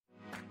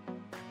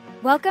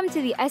Welcome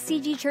to the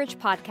SCG Church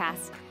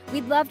podcast.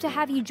 We'd love to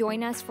have you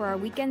join us for our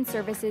weekend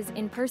services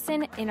in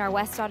person in our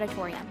West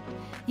Auditorium.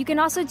 You can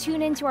also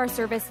tune into our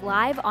service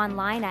live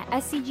online at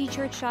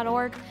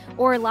scgchurch.org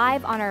or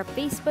live on our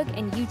Facebook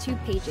and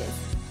YouTube pages.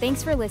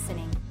 Thanks for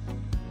listening.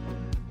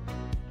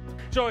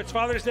 So it's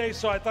Father's Day,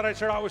 so I thought I'd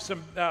start out with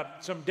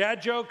some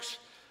dad jokes.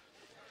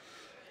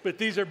 But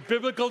these are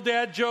biblical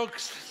dad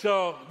jokes.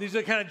 So these are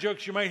the kind of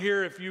jokes you might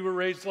hear if you were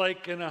raised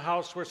like in a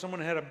house where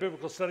someone had a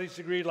biblical studies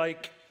degree,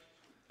 like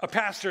a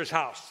pastor's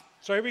house.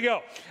 So here we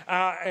go.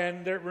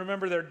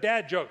 Remember, they're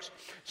dad jokes.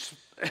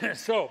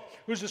 So,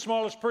 who's the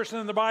smallest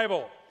person in the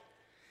Bible?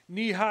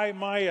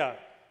 Nehemiah.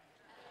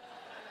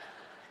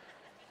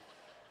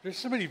 There's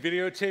somebody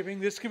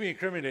videotaping. This could be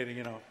incriminating,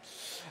 you know.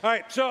 All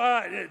right,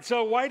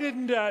 so why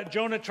didn't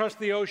Jonah trust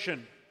the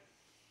ocean?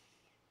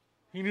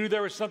 He knew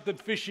there was something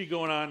fishy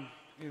going on.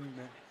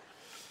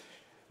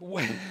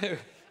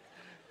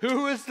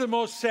 Who is the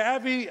most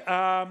savvy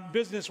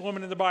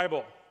businesswoman in the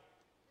Bible?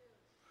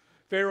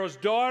 Pharaoh's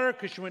daughter,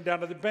 because she went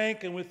down to the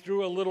bank and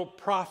withdrew a little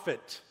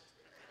profit.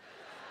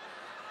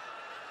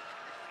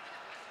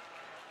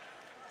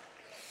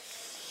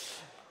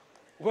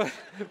 What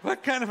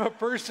kind of a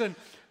person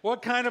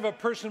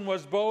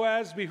was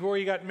Boaz before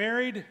he got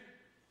married?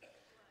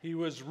 He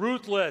was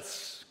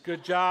ruthless.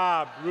 Good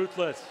job,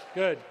 ruthless.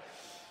 Good.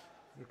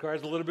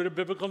 Requires a little bit of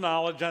biblical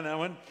knowledge on that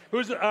one.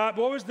 What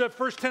was the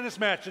first tennis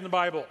match in the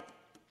Bible?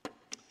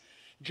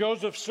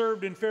 Joseph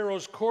served in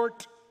Pharaoh's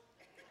court.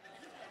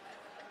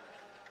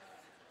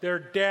 They're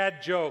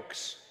dad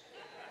jokes.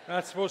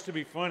 That's supposed to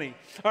be funny.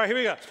 All right, here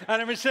we go.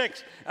 Number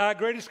 6,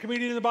 greatest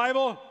comedian in the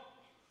Bible?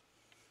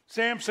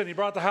 Samson. He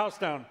brought the house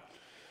down.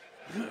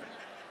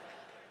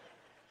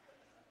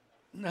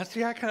 Now,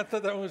 see, I kind of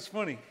thought that was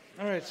funny.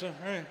 All right, all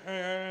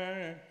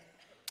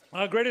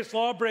right. Greatest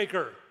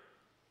lawbreaker?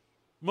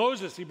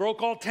 Moses. He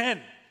broke all 10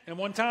 in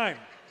one time.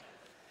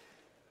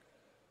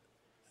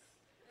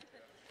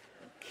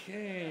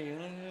 Okay,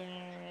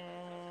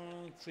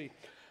 let's see.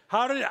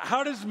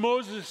 How does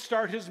Moses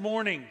start his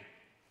morning?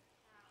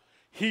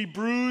 He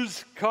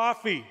brews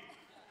coffee.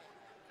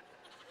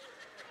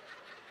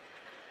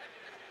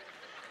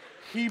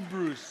 He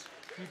brews.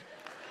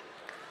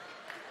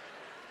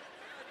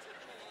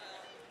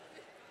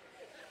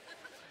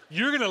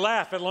 You're going to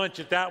laugh at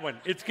lunch at that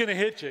one. It's going to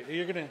hit you.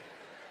 You're going to.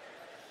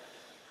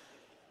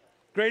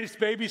 Greatest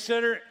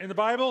babysitter in the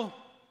Bible?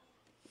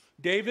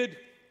 David.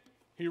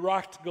 He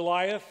rocked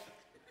Goliath.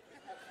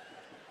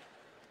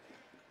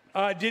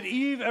 Did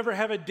Eve ever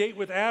have a date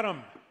with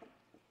Adam?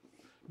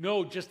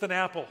 No, just an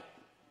apple.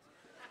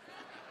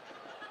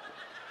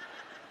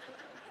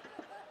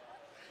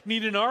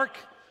 Need an ark?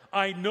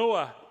 I know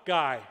a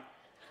guy.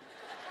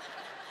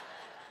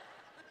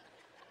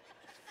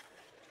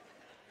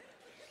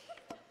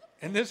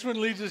 And this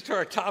one leads us to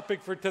our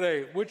topic for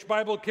today. Which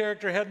Bible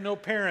character had no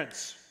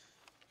parents?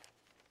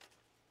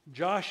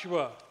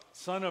 Joshua,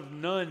 son of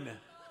Nun.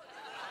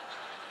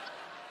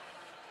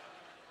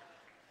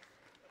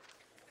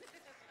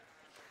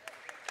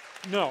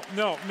 No.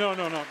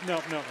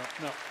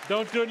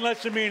 Don't do it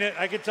unless you mean it.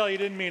 I can tell you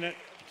didn't mean it.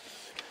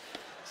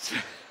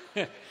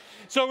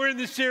 So we're in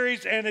this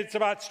series, and it's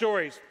about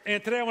stories.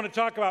 And today I want to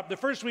talk about, the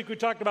first week we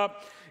talked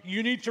about,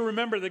 you need to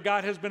remember that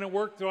God has been at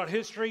work throughout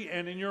history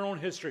and in your own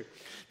history.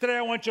 Today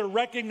I want you to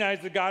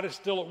recognize that God is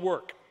still at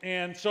work.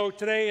 And so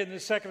today, in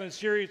the second in the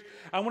series,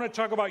 I want to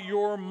talk about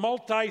your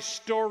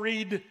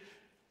multi-storied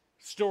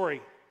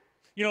story.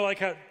 You know, like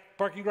how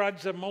parking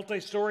garages have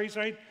multi-stories,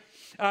 right?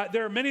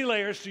 There are many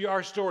layers to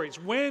our stories.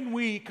 When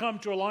we come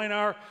to align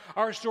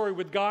our story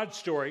with God's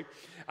story,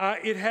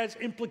 it has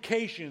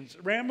implications,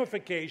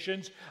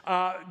 ramifications,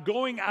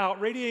 going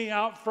out, radiating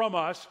out from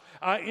us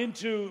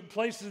into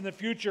places in the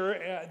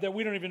future that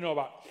we don't even know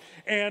about.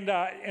 And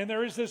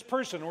there is this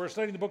person, we're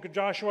studying the book of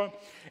Joshua,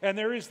 and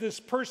there is this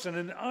person,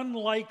 an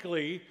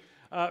unlikely,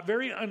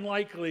 very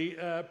unlikely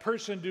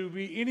person to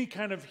be any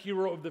kind of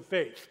hero of the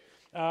faith,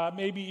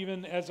 maybe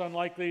even as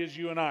unlikely as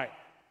you and I.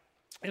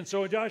 And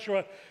so in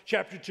Joshua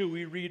chapter 2,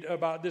 we read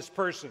about this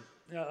person.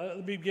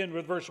 Let me begin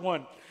with verse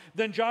 1.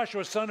 Then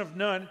Joshua, son of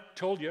Nun,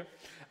 told you,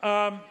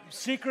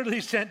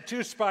 secretly sent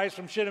 2 spies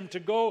from Shittim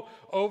to go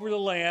over the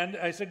land.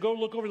 I said, go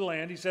look over the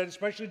land. He said,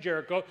 especially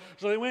Jericho.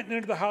 So they went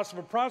into the house of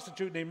a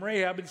prostitute named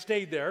Rahab and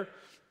stayed there,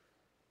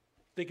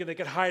 thinking they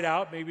could hide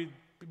out. Maybe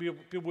people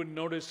wouldn't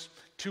notice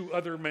 2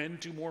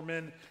 more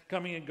men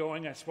coming and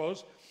going, I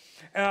suppose.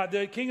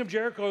 The king of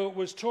Jericho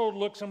was told,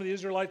 look, some of the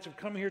Israelites have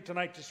come here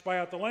tonight to spy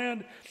out the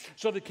land.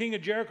 So the king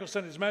of Jericho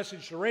sent his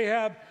message to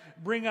Rahab,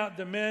 bring out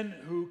the men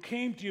who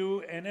came to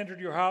you and entered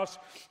your house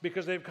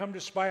because they've come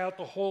to spy out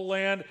the whole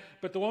land.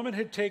 But the woman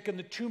had taken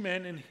the 2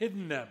 men and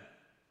hidden them.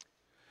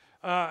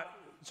 So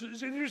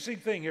it's an interesting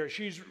thing here.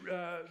 She's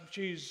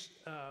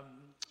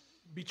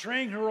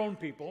betraying her own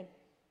people,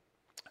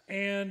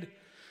 and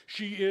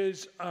she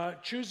is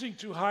choosing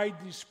to hide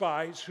these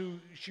spies who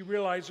she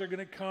realized are going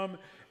to come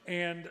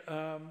and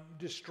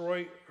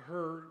destroy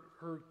her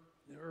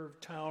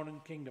town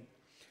and kingdom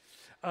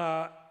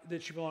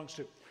that she belongs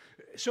to.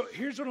 So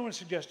here's what I want to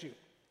suggest to you.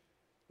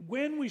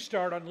 when we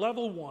start on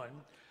level one,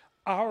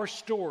 our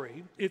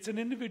story, it's an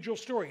individual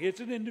story. It's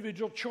an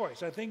individual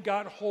choice. I think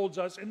God holds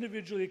us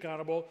individually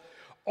accountable,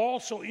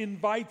 also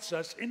invites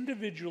us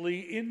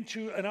individually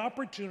into an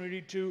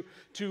opportunity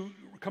to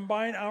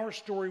combine our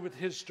story with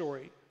his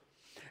story.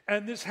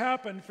 And this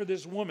happened for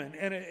this woman,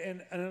 and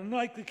an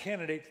unlikely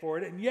candidate for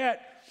it. And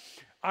yet,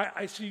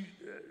 I see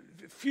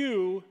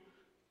few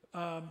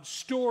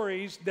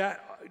stories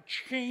that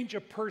change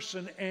a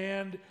person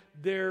and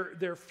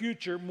their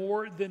future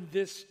more than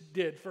this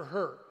did for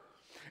her.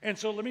 And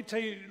so let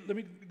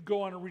me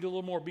go on and read a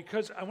little more,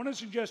 because I want to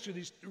suggest to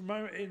you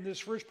in this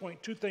first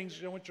point, two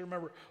things I want you to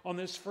remember on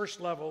this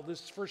first level,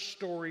 this first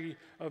story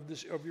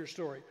of your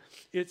story.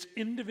 It's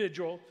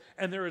individual,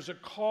 and there is a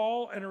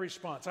call and a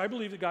response. I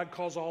believe that God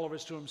calls all of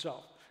us to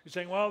himself. You're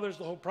saying, well, there's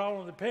the whole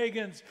problem of the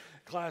pagans,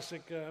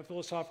 classic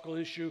philosophical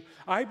issue.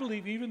 I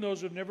believe even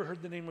those who have never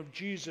heard the name of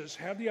Jesus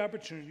have the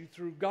opportunity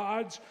through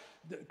God's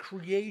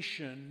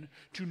creation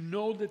to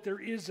know that there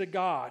is a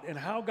God, and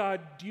how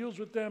God deals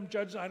with them,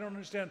 judges. I don't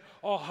understand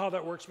all how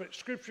that works, but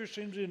Scripture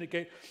seems to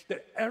indicate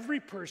that every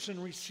person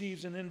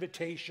receives an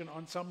invitation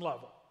on some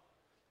level,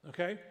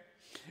 okay?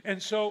 And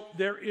so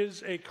there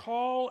is a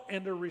call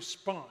and a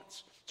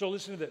response. So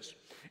listen to this.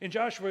 In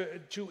Joshua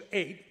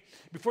 2:8,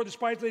 before the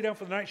spies lay down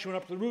for the night, she went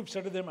up to the roof,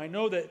 said to them, I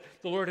know that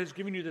the Lord has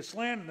given you this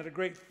land, and that a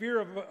great fear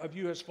of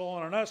you has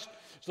fallen on us,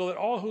 so that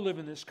all who live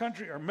in this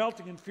country are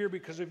melting in fear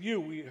because of you.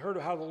 We heard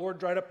of how the Lord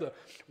dried up the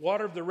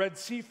water of the Red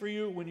Sea for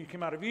you when you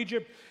came out of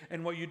Egypt,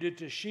 and what you did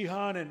to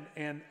Sihon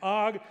and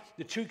Og,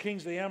 the two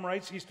kings of the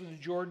Amorites east of the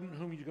Jordan,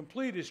 whom you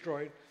completely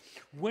destroyed.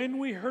 When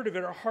we heard of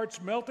it, our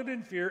hearts melted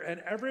in fear, and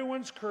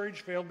everyone's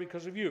courage failed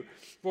because of you.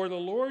 For the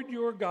Lord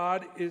your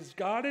God is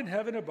God in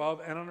heaven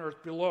above and on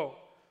earth below.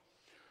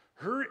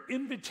 Her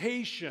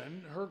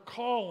invitation, her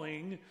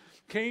calling,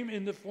 came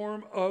in the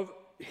form of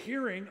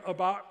hearing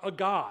about a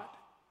God.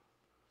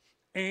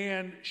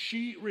 And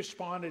she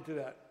responded to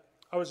that.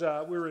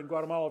 We were in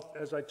Guatemala,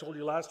 as I told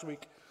you last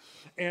week,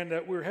 and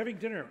we were having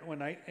dinner one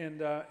night,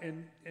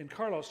 and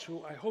Carlos,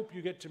 who I hope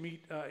you get to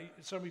meet,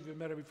 some of you have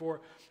met him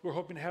before, we're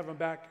hoping to have him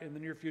back in the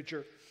near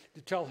future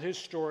to tell his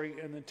story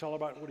and then tell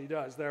about what he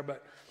does there.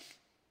 But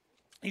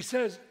he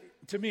says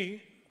to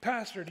me,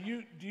 Pastor,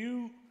 do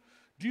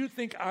you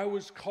think I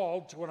was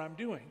called to what I'm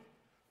doing?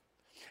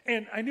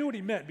 And I knew what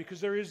he meant, because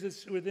there is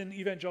this, within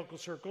evangelical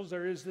circles,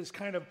 there is this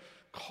kind of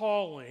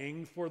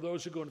calling for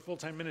those who go into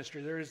full-time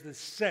ministry. There is this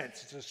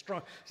sense. It's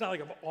not like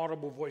an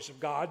audible voice of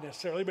God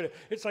necessarily, but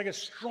it's like a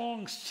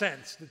strong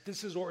sense that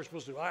this is what we're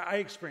supposed to do. I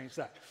experienced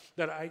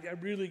that I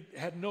really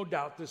had no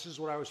doubt this is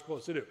what I was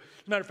supposed to do.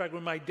 As a matter of fact,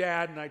 when my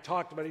dad and I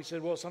talked about it, he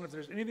said, well, son, if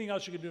there's anything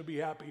else you can do to be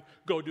happy,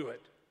 go do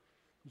it.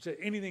 He said,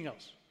 anything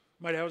else.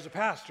 My dad was a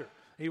pastor.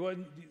 He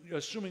wasn't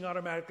assuming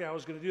automatically I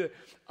was going to do it.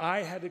 I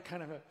had to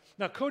kind of...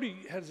 Now, Cody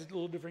has a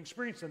little different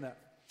experience than that,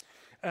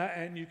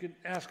 and you can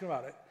ask him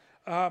about it.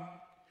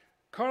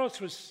 Carlos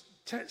was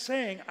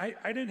saying, I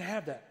didn't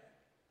have that.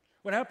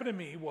 What happened to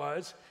me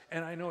was,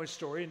 and I know his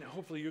story, and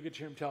hopefully you'll get to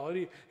hear him tell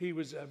it, he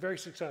was very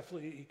successful.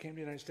 He came to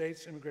the United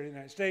States, immigrated to the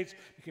United States,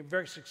 became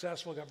very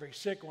successful, got very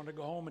sick, wanted to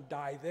go home and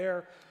die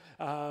there.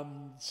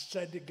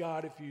 Said to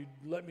God, if you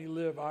let me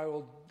live,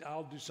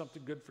 I'll do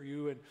something good for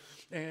you.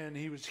 And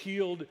he was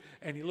healed,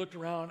 and he looked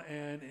around,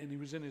 and he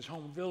was in his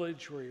home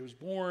village where he was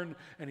born,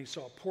 and he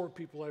saw poor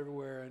people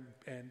everywhere,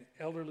 and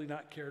elderly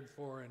not cared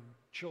for, and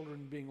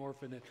children being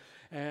orphaned,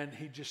 and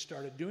he just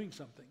started doing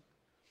something.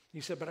 He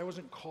said, but I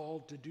wasn't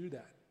called to do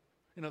that.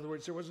 In other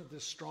words, there wasn't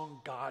this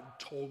strong God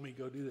told me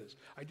go do this.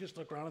 I just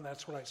looked around, and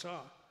that's what I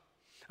saw.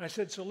 I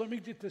said, so let me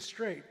get this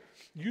straight.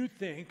 You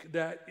think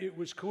that it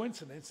was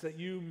coincidence that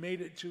you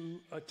made it to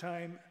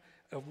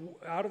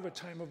out of a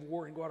time of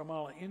war in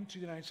Guatemala into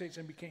the United States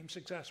and became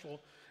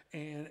successful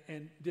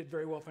and did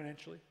very well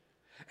financially?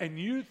 And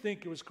you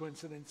think it was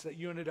coincidence that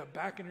you ended up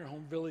back in your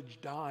home village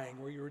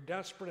dying, where you were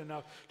desperate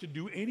enough to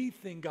do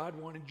anything God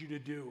wanted you to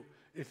do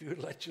if he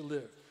would let you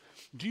live?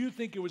 Do you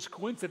think it was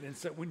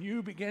coincidence that when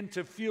you began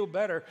to feel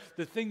better,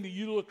 the thing that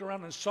you looked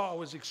around and saw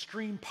was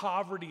extreme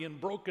poverty and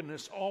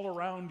brokenness all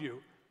around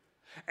you?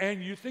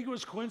 And you think it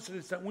was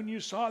coincidence that when you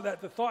saw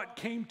that, the thought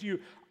came to you,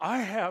 I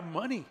have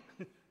money.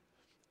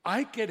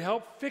 I could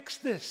help fix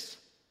this.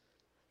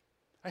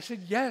 I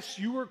said, yes,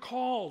 you were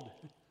called.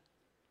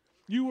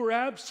 You were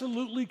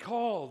absolutely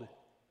called.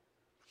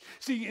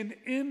 See,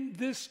 in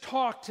this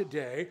talk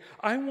today,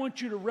 I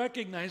want you to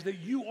recognize that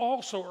you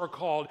also are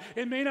called.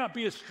 It may not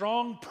be a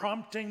strong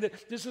prompting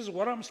that this is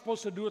what I'm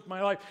supposed to do with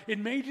my life. It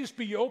may just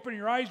be you open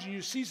your eyes and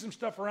you see some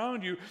stuff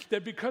around you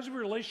that because of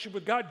your relationship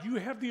with God, you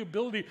have the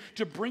ability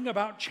to bring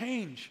about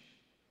change.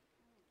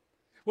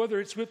 Whether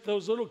it's with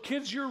those little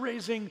kids you're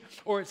raising,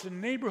 or it's a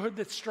neighborhood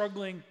that's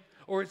struggling,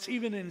 or it's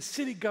even in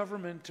city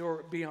government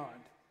or beyond.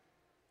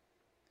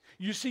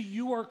 You see,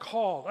 you are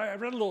called. I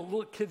read a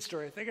little kid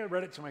story. I think I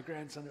read it to my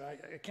grandson.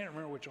 I can't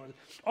remember which one.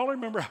 All I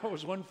remember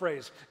was one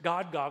phrase,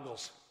 God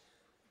goggles.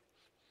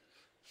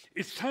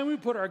 It's time we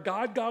put our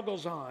God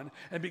goggles on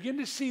and begin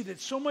to see that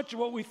so much of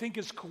what we think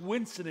is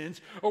coincidence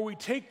or we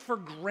take for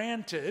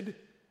granted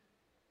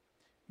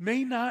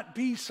may not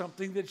be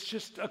something that's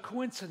just a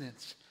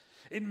coincidence.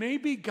 It may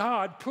be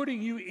God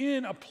putting you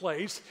in a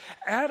place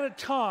at a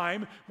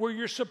time where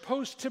you're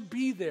supposed to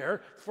be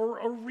there for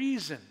a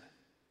reason.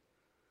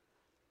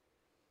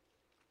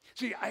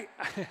 See,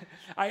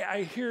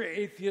 I hear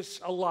atheists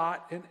a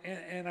lot,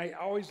 and I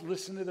always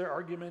listen to their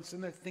arguments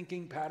and their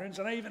thinking patterns,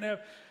 and I even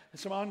have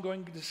some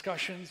ongoing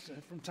discussions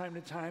from time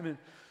to time, and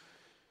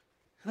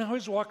I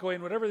always walk away,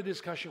 and whatever the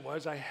discussion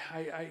was,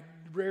 I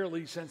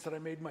rarely sense that I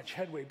made much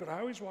headway, but I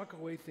always walk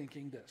away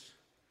thinking this: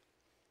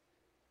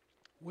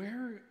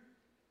 where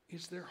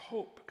is their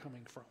hope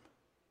coming from?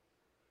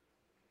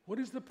 What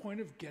is the point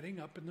of getting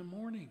up in the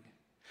morning?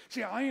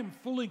 See, I am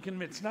fully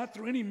convinced, not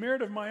through any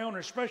merit of my own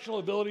or special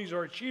abilities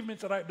or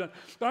achievements that I've done,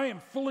 but I am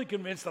fully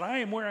convinced that I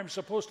am where I'm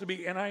supposed to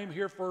be and I am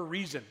here for a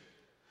reason.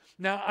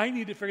 Now, I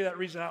need to figure that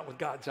reason out with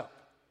God's help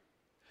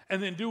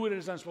and then do what it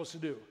is I'm supposed to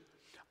do.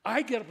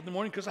 I get up in the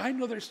morning because I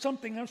know there's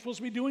something I'm supposed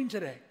to be doing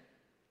today.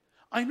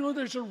 I know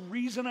there's a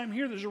reason I'm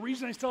here. There's a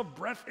reason I still have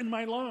breath in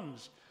my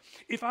lungs.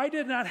 If I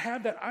did not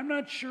have that, I'm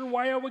not sure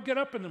why I would get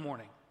up in the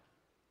morning.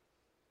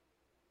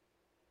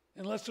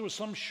 Unless there was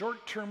some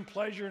short-term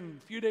pleasure, and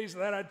a few days of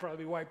that I'd probably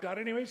be wiped out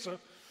anyway, so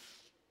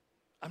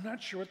I'm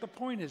not sure what the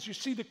point is. You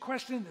see, the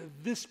question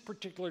that this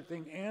particular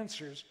thing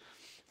answers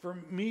for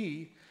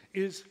me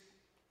is,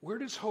 where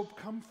does hope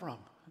come from?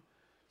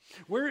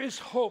 Where is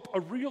hope,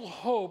 a real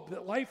hope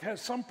that life has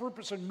some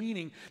purpose and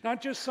meaning,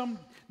 not just some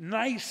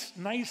nice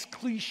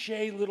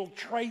cliche little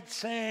trite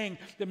saying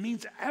that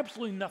means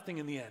absolutely nothing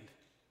in the end?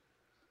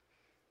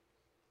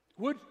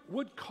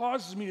 What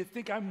causes me to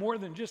think I'm more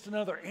than just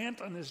another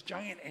ant on this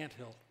giant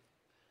anthill?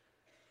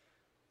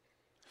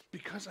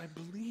 Because I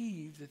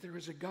believe that there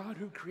is a God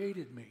who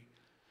created me,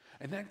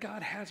 and that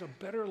God has a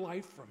better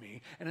life for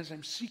me. And as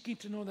I'm seeking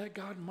to know that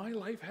God, my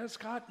life has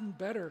gotten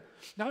better.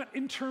 Not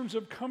in terms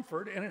of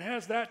comfort, and it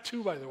has that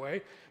too, by the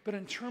way, but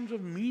in terms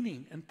of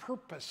meaning and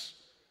purpose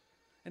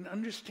and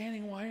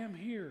understanding why I'm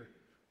here.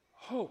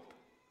 Hope.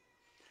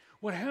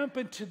 What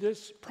happened to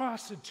this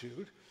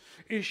prostitute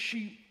is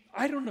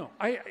I don't know.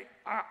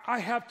 I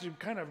have to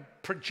kind of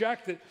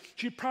project that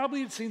she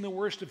probably had seen the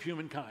worst of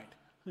humankind.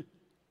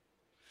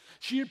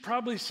 She had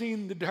probably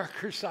seen the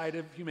darker side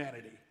of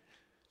humanity.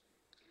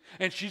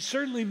 And she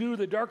certainly knew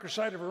the darker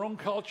side of her own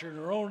culture and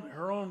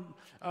her own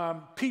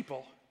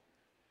people.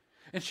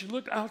 And she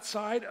looked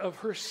outside of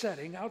her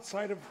setting,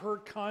 outside of her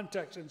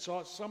context, and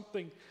saw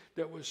something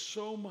that was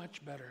so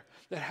much better,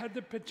 that had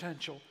the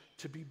potential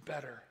to be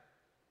better.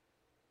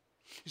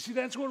 You see,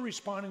 that's what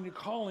responding to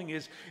calling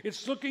is.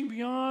 It's looking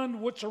beyond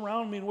what's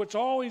around me and what's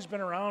always been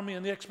around me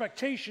and the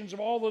expectations of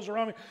all those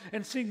around me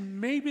and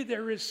seeing maybe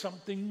there is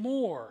something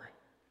more.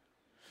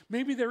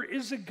 Maybe there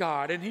is a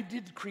God, and He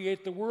did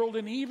create the world,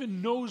 and He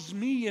even knows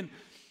me, and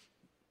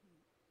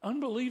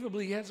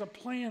unbelievably, He has a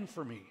plan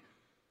for me.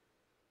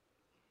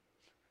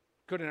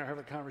 Cody and I have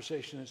a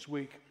conversation this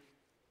week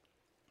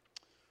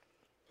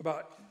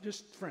about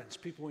just friends,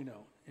 people we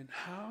know, and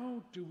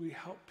how do we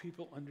help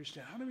people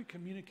understand? How do we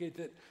communicate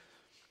that,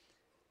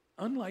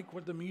 unlike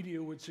what the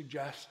media would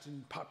suggest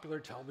in popular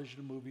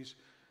television and movies,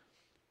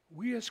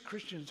 we as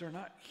Christians are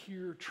not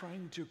here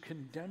trying to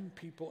condemn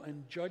people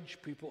and judge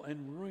people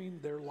and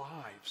ruin their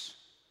lives.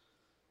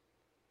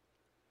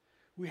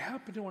 We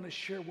happen to want to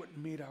share what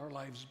made our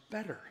lives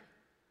better.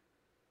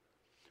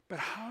 But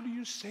how do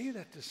you say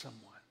that to someone?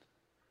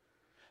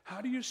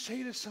 How do you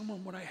say to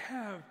someone what I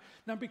have,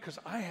 not because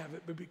I have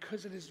it, but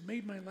because it has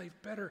made my life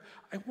better?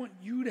 I want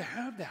you to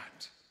have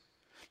that.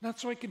 Not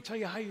so I can tell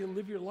you how you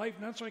live your life,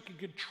 not so I can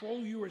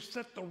control you or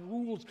set the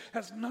rules. It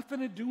has nothing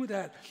to do with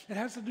that. It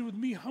has to do with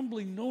me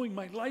humbly knowing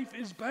my life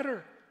is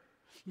better.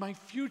 My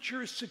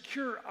future is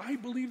secure. I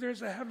believe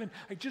there's a heaven.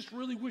 I just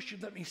really wish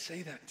you'd let me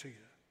say that to you.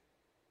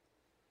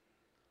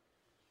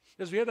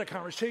 As we had that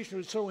conversation, it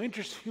was so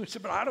interesting. We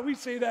said, but how do we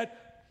say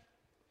that?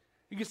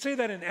 You can say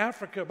that in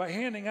Africa by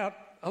handing out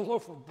a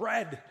loaf of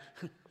bread.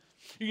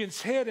 You can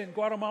say it in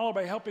Guatemala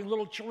by helping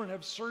little children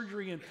have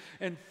surgery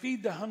and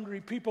feed the hungry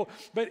people.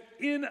 But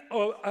in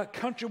a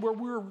country where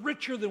we're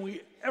richer than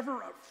we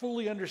ever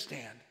fully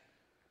understand,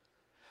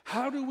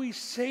 how do we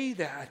say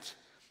that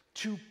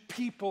to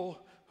people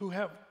who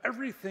have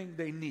everything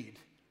they need?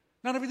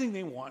 Not everything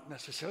they want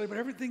necessarily, but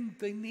everything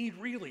they need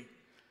really.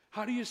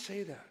 How do you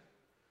say that?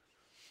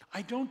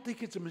 I don't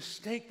think it's a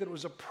mistake that it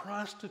was a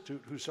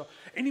prostitute who saw.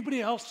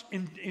 Anybody else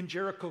in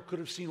Jericho could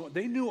have seen what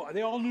they knew.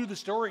 They all knew the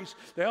stories.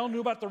 They all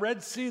knew about the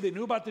Red Sea. They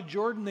knew about the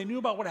Jordan. They knew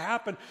about what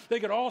happened. They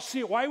could all see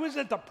it. Why was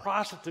it the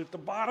prostitute, the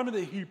bottom of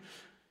the heap,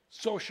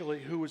 socially,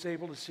 who was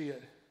able to see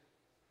it?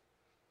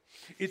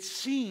 It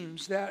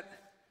seems that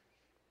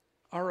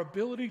our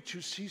ability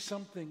to see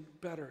something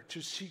better, to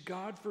see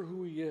God for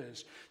who He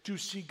is, to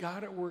see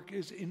God at work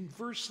is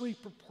inversely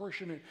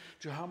proportionate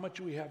to how much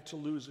we have to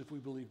lose if we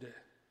believed it.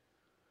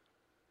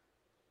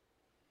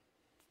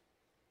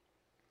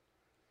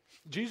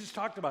 Jesus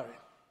talked about it.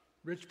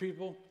 Rich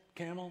people,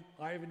 camel,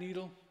 eye of a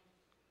needle.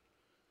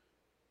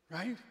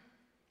 Right?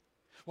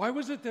 Why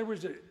was it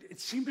it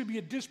seemed to be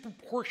a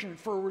disproportionate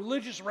for a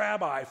religious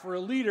rabbi, for a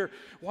leader?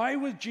 Why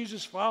was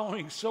Jesus'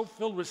 following so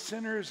filled with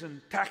sinners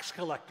and tax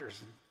collectors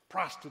and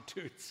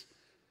prostitutes?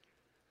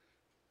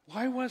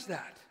 Why was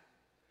that?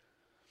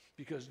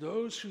 Because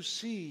those who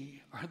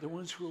see are the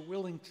ones who are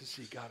willing to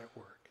see God at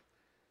work.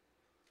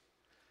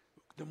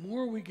 The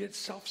more we get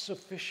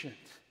self-sufficient,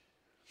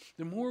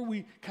 the more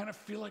we kind of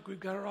feel like we've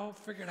got it all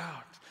figured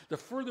out, the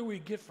further we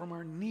get from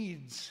our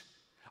needs,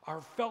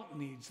 our felt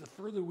needs, the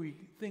further we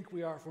think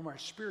we are from our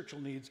spiritual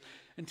needs,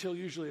 until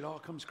usually it all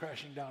comes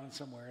crashing down in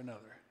some way or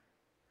another.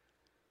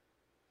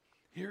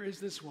 Here is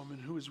this woman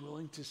who is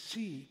willing to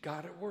see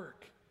God at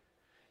work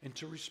and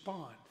to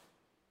respond.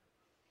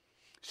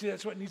 See,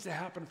 that's what needs to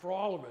happen for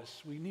all of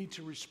us. We need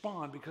to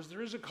respond because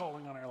there is a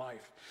calling on our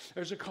life.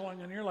 There's a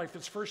calling on your life.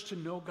 It's first to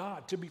know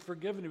God, to be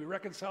forgiven, to be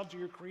reconciled to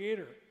your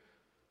Creator.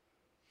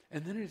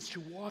 And then it's to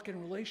walk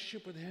in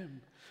relationship with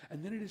Him.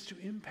 And then it is to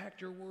impact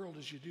your world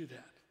as you do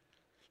that.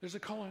 There's a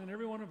calling on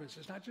every one of us.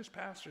 It's not just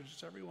pastors,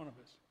 it's every one of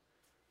us.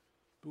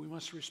 But we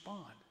must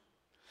respond.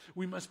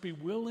 We must be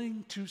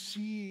willing to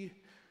see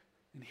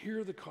and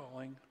hear the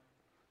calling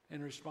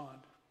and respond.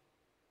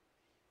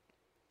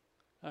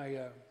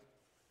 I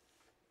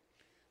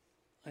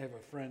have a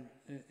friend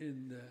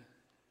in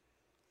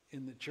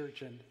the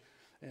church,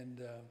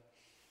 and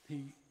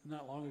he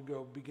not long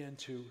ago began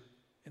to,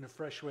 in a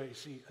fresh way,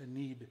 see a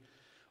need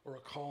or a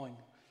calling.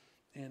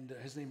 And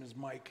his name is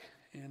Mike,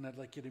 and I'd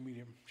like you to meet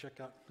him. Check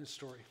out his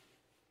story.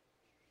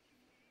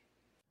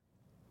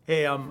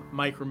 Hey, I'm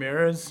Mike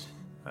Ramirez.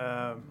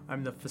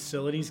 I'm the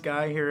facilities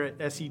guy here at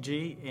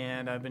SEG,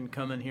 and I've been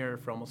coming here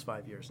for almost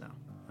 5 years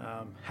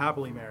now.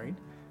 Happily married.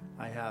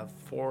 I have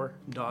 4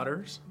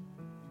 daughters.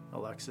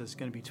 Alexa's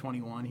going to be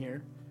 21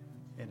 here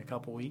in a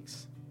couple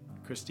weeks.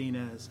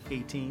 Christina is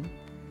 18,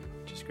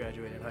 just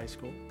graduated high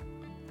school.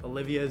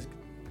 Olivia is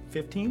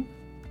 15,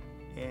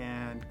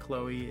 and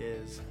Chloe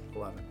is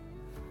 11.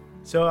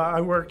 So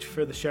I worked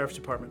for the Sheriff's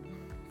Department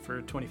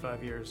for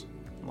 25 years,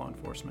 law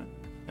enforcement,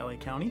 LA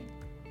County,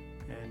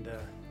 and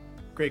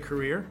great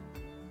career,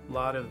 a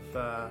lot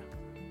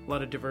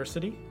of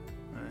diversity.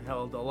 I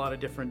held a lot of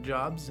different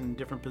jobs and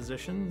different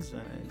positions,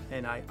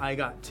 and I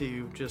got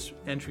to just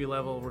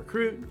entry-level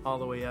recruit all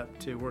the way up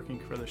to working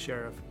for the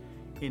sheriff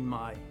in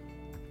my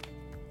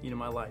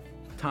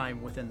lifetime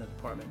within the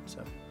department.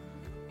 So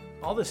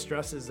all the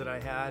stresses that I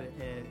had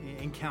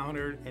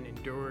encountered and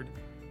endured,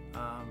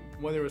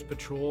 whether it was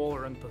patrol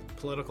or on the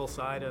political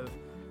side of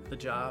the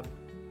job,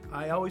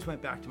 I always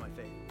went back to my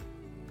faith,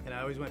 and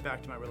I always went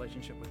back to my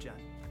relationship with Jen,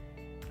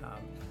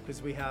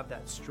 because we have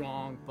that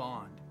strong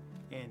bond.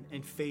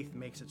 And faith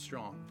makes it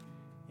strong.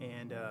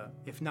 And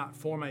if not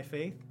for my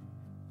faith,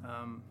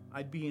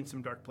 I'd be in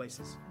some dark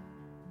places.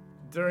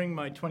 During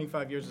my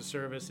 25 years of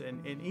service,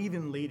 and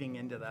even leading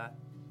into that,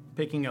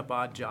 picking up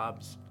odd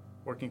jobs,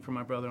 working for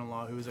my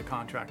brother-in-law who was a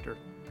contractor,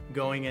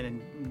 going in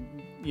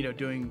and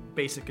doing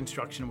basic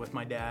construction with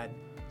my dad,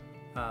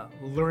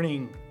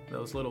 learning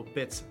those little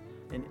bits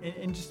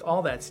and just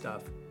all that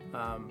stuff,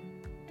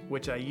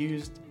 which I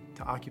used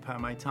to occupy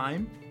my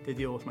time to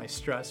deal with my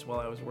stress while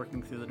I was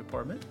working through the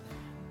department.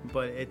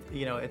 But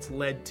it's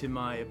led to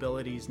my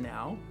abilities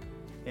now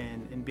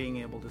and being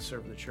able to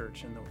serve the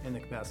church in the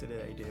capacity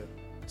that I do.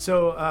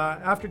 So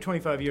after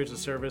 25 years of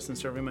service and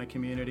serving my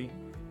community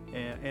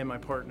and my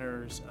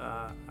partners,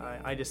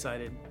 I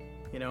decided,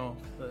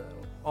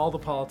 all the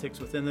politics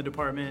within the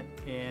department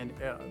and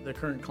the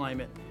current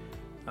climate,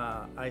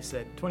 I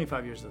said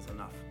 25 years is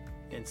enough.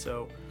 And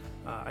so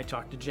I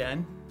talked to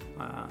Jen.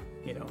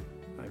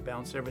 I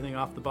bounced everything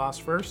off the boss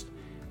first,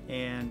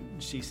 and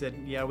she said,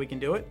 yeah, we can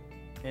do it.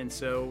 And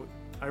so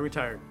I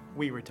retired.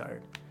 We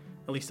retired.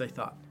 At least I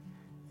thought.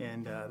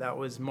 And that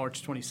was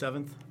March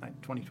 27th,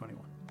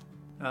 2021.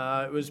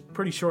 It was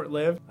pretty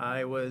short-lived.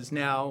 I was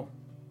now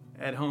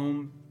at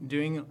home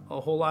doing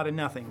a whole lot of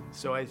nothing.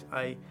 So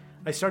I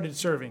started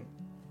serving,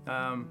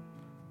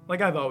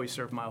 like I've always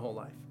served my whole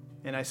life.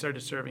 And I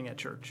started serving at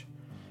church.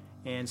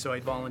 And so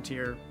I'd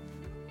volunteer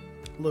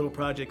little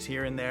projects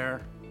here and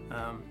there,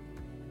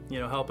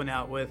 helping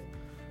out with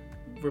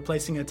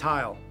replacing a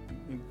tile.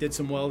 Did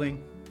some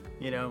welding.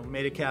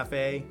 Made a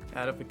cafe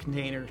out of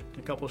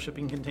a couple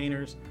shipping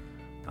containers.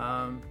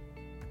 And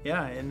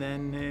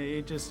then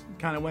it just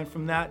kind of went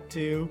from that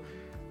to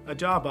a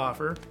job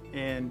offer.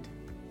 And,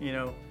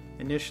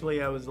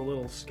 initially I was a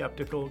little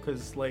skeptical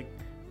because,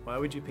 why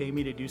would you pay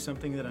me to do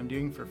something that I'm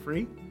doing for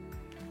free?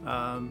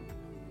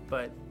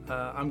 But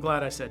I'm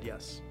glad I said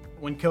yes.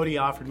 When Cody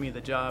offered me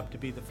the job to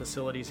be the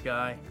facilities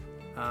guy,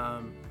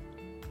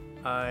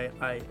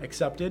 I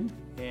accepted.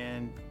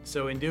 And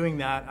so in doing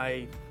that,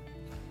 I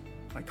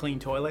clean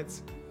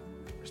toilets.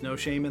 There's no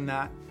shame in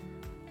that.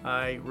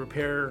 I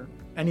repair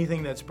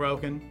anything that's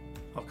broken.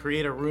 I'll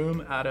create a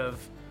room out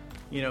of,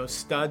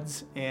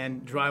 studs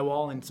and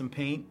drywall and some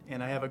paint.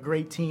 And I have a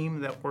great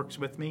team that works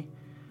with me.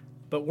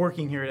 But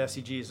working here at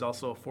SEG has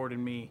also afforded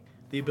me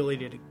the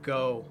ability to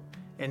go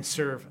and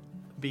serve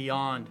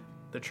beyond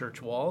the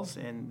church walls.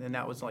 And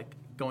that was like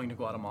going to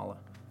Guatemala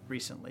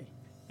recently.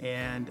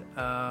 And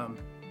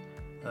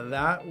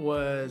that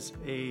was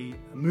a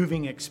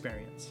moving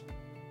experience.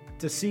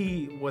 To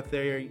see what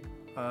they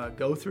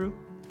go through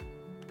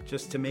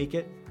just to make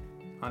it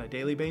on a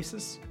daily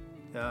basis,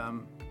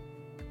 kind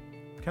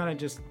of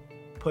just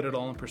put it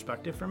all in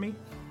perspective for me.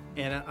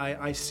 And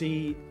I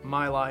see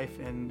my life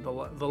and the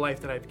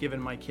life that I've given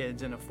my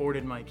kids and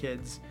afforded my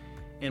kids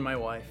and my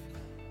wife.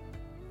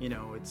 You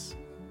know, it's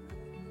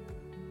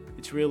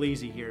real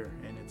easy here,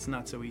 and it's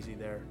not so easy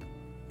there.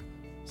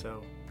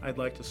 So I'd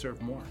like to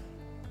serve more.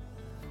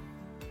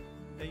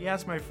 You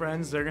ask my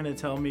friends, they're going to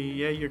tell me,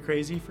 yeah, you're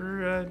crazy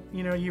for,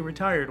 you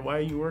retired. Why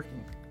are you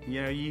working?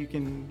 You know, you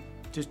can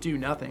just do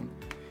nothing.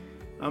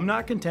 I'm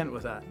not content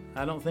with that.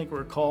 I don't think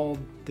we're called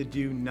to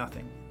do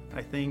nothing.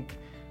 I think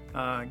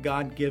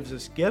God gives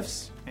us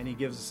gifts and he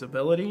gives us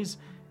abilities.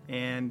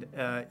 And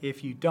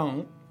if you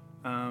don't,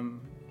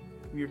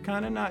 you're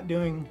kind of not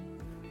doing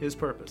his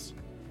purpose,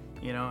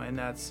 you know, and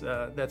that's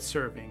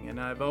serving.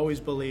 And I've always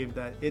believed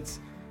that it's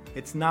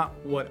not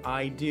what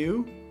I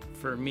do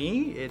for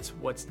me, it's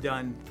what's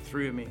done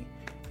through me.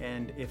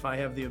 And if I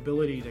have the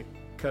ability to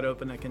cut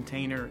open a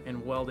container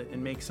and weld it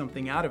and make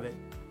something out of it,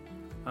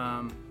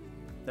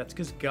 that's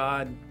because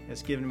God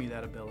has given me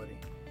that ability.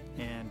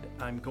 And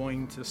I'm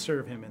going to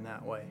serve him in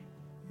that way.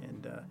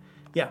 And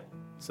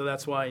so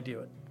that's why I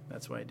do it.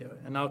 That's why I do it.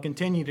 And I'll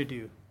continue to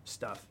do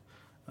stuff.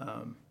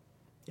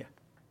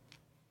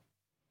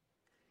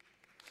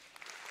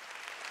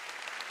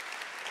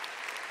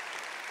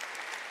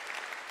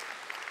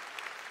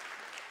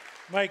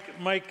 Mike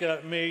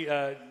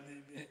may,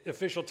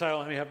 official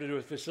title may have to do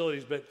with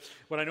facilities, but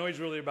what I know he's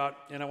really about,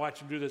 and I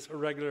watch him do this on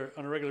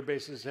a regular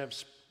basis, have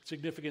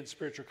significant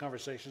spiritual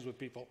conversations with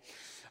people.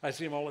 I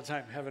see him all the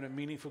time having a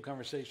meaningful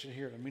conversation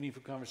here, a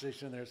meaningful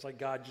conversation there. It's like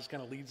God just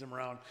kind of leads him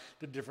around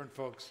to different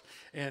folks,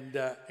 and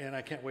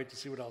I can't wait to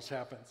see what else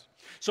happens.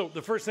 So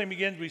the first thing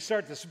begins, we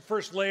start this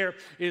first layer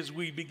is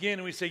we begin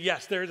and we say,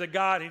 yes, there's a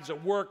God, he's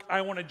at work.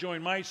 I want to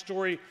join my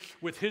story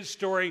with his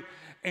story,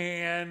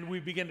 and we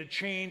begin to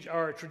change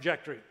our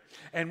trajectory.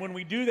 And when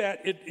we do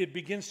that, it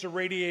begins to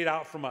radiate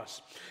out from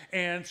us.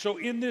 And so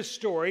in this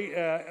story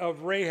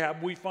of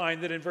Rahab, we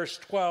find that in verse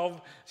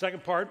 12,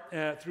 second part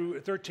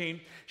through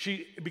 13,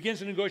 she begins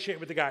to negotiate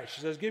with the guy.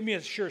 She says, give me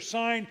a sure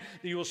sign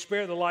that you will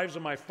spare the lives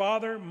of my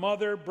father,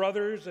 mother,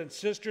 brothers, and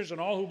sisters, and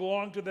all who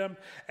belong to them,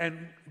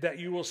 and that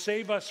you will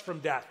save us from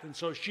death. And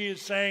so she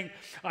is saying,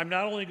 I'm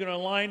not only going to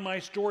align my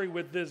story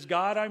with this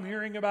God I'm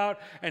hearing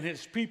about and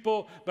his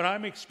people, but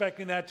I'm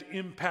expecting that to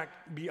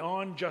impact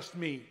beyond just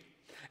me.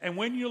 And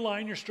when you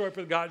align your story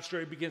with God's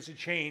story, it begins to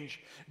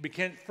change.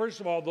 First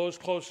of all, those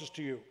closest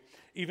to you,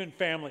 even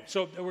family.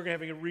 So we're going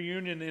to have a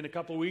reunion in a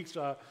couple of weeks.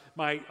 On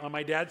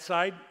my dad's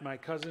side, my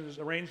cousins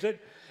arranged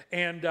it.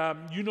 And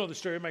you know the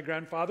story of my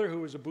grandfather, who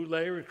was a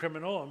bootlegger, a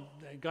criminal,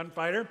 a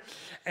gunfighter,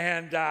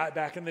 and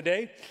back in the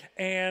day.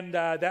 And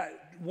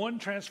that one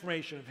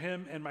transformation of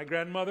him and my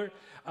grandmother,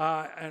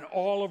 and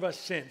all of us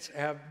since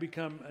have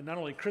become not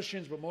only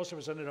Christians, but most of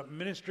us ended up in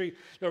ministry.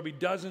 There will be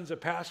dozens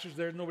of pastors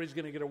there. Nobody's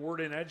going to get a word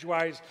in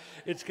edgewise.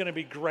 It's going to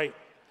be great.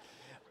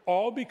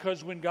 All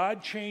because when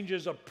God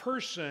changes a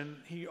person,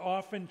 he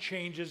often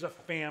changes a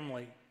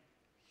family.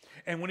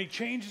 And when he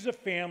changes a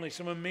family,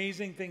 some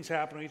amazing things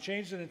happen. When he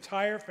changes an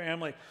entire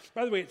family.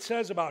 By the way, it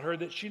says about her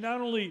that she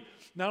not only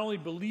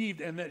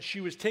believed and that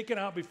she was taken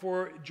out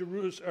before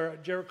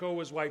Jericho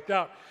was wiped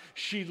out,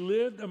 she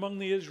lived among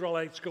the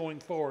Israelites going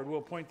forward.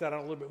 We'll point that out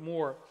a little bit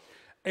more.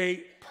 A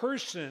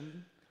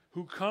person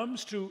who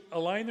comes to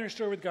align their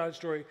story with God's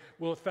story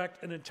will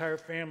affect an entire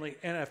family.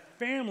 And a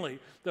family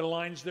that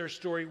aligns their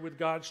story with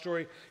God's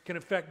story can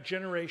affect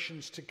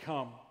generations to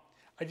come.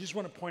 I just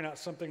want to point out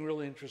something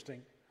really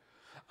interesting.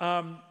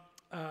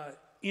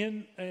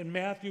 In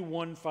Matthew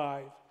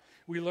 1:5,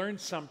 we learn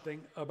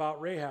something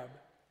about Rahab.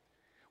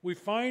 We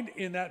find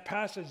in that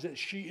passage that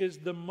she is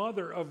the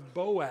mother of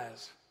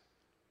Boaz.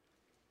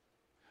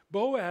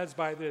 Boaz,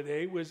 by the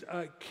way,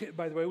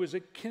 was a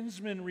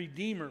kinsman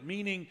redeemer,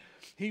 meaning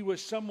he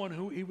was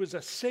he was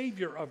a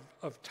savior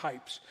of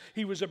types.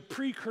 He was a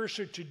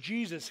precursor to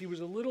Jesus. He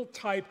was a little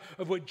type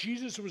of what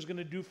Jesus was going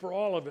to do for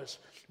all of us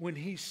when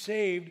he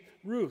saved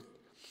Ruth.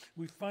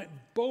 We find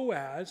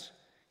Boaz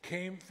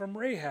came from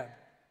Rahab.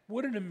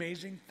 What an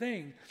amazing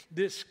thing.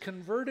 This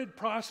converted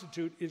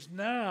prostitute is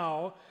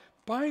now,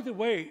 by the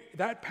way,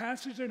 that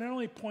passage there not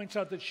only points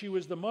out that she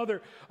was the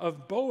mother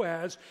of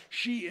Boaz,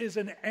 she is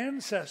an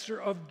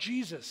ancestor of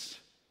Jesus.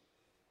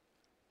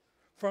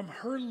 From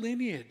her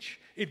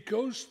lineage, it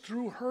goes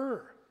through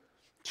her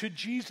to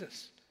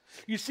Jesus.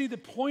 You see, the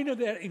point of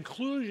that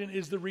inclusion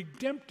is the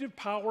redemptive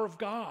power of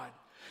God.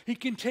 He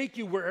can take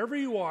you wherever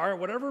you are,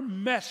 whatever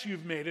mess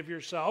you've made of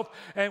yourself,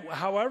 and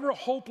however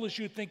hopeless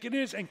you think it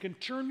is, and can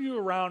turn you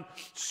around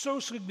so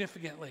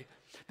significantly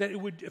that it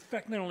would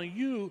affect not only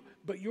you,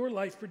 but your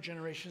life for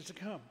generations to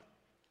come.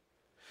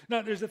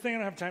 Now, there's a thing, I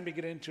don't have time to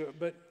get into it,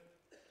 but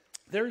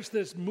there's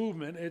this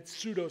movement, it's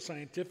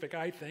pseudoscientific,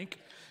 I think,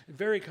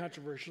 very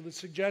controversial, that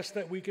suggests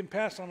that we can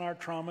pass on our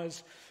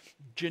traumas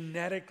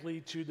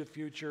genetically to the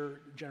future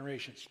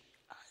generations.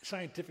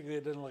 Scientifically,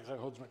 it doesn't look like it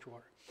holds much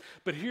water.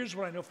 But here's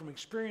what I know from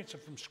experience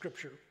and from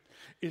Scripture,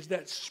 is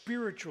that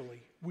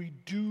spiritually, we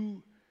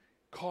do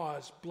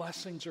cause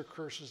blessings or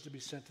curses to be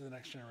sent to the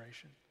next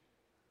generation.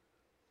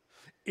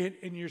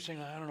 And you're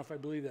saying, I don't know if I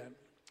believe that.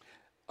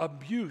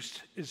 Abuse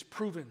is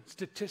proven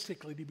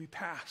statistically to be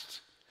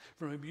passed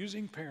from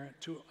abusing parent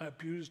to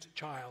abused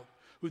child,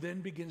 who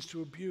then begins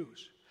to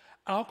abuse.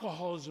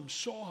 Alcoholism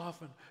so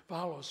often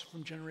follows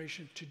from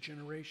generation to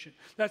generation.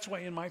 That's why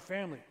in my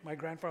family, my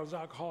grandfather was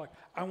alcoholic.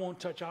 I won't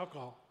touch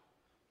alcohol.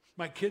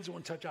 My kids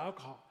won't touch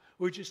alcohol.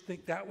 We just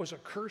think that was a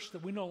curse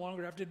that we no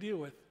longer have to deal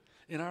with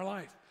in our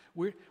life.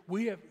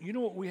 We have, you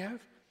know what we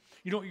have?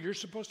 You know what you're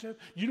supposed to have?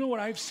 You know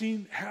what I've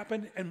seen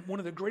happen? And one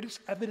of the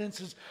greatest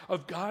evidences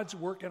of God's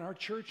work in our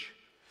church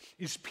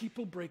is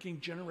people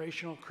breaking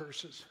generational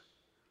curses.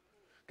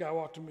 Guy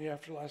walked to me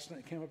after last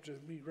night, came up to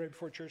me right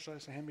before church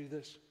last night, handed me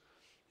this.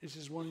 This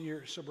is 1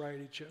 year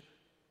sobriety chip.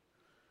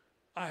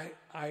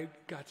 I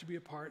got to be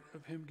a part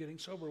of him getting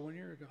sober 1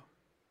 year ago.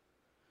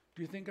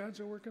 Do you think God's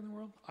at work in the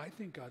world? I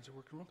think God's at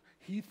work in the world.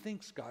 He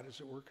thinks God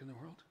is at work in the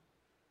world.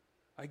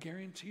 I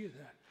guarantee you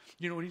that.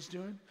 You know what he's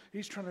doing?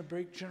 He's trying to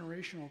break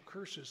generational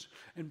curses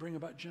and bring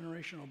about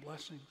generational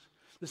blessings.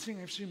 The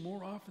thing I've seen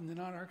more often than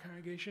not in our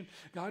congregation,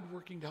 God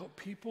working to help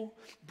people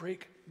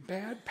break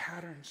bad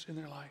patterns in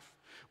their life.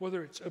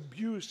 Whether it's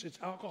abuse, it's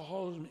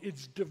alcoholism,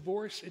 it's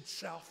divorce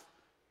itself.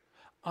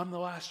 I'm the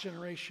last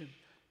generation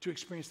to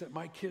experience that.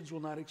 My kids will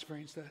not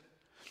experience that.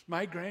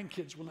 My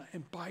grandkids will not,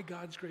 and by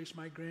God's grace,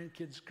 my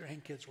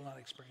grandkids will not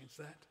experience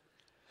that.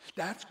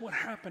 That's what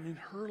happened in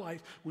her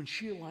life when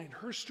she aligned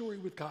her story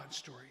with God's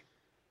story.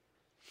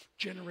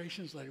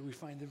 Generations later, we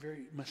find the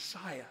very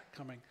Messiah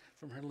coming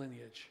from her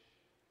lineage.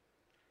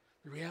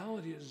 The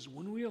reality is,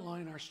 when we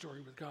align our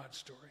story with God's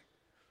story,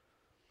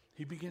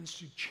 he begins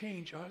to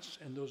change us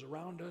and those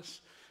around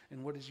us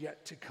and what is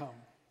yet to come.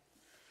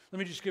 Let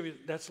me just give you,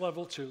 that's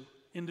level 2.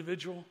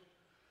 Individual,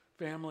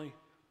 family,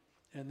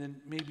 and then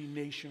maybe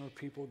nation or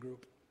people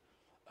group.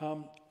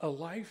 A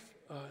life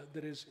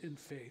that is in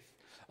faith,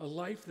 a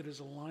life that is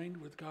aligned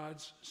with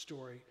God's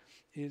story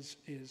is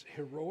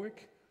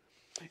heroic.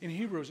 In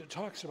Hebrews, it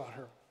talks about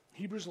her.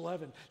 Hebrews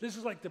 11. This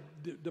is like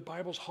the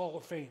Bible's Hall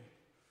of Fame.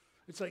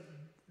 It's like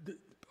the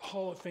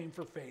Hall of Fame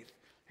for faith.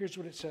 Here's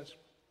what it says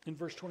in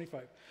verse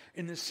 25.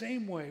 In the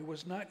same way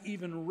was not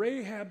even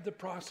Rahab the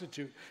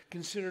prostitute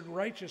considered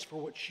righteous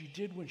for what she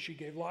did when she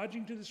gave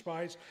lodging to the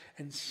spies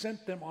and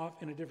sent them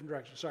off in a different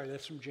direction. Sorry,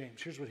 that's from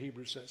James. Here's what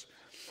Hebrews says.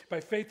 By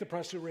faith, the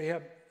prostitute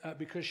Rahab,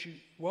 because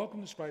she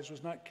welcomed the spies,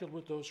 was not killed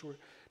with those who were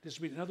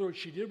disobedient. In other words,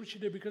 she did what she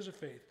did because of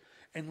faith.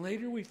 And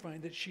later we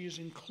find that she is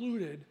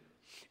included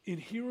in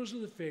Heroes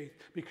of the Faith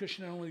because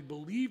she not only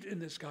believed in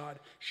this God,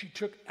 she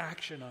took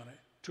action on it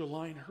to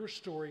align her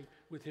story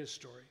with his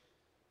story.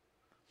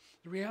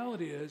 The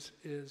reality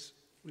is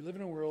we live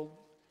in a world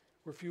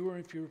where fewer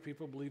and fewer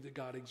people believe that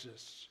God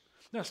exists.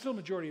 Now, still a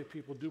majority of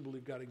people do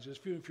believe God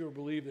exists. Fewer and fewer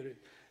believe that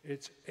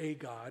it's a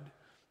God,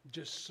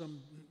 just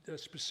a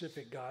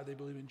specific God. They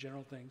believe in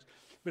general things.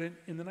 But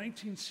in the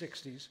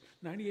 1960s,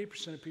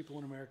 98% of people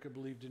in America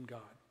believed in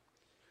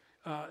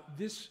God.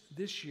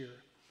 This year,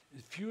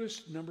 the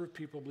fewest number of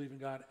people believe in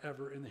God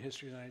ever in the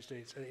history of the United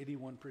States, at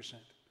 81%.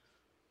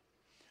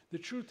 The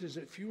truth is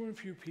that fewer and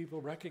fewer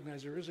people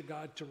recognize there is a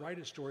God to write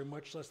a story,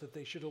 much less that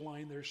they should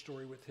align their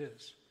story with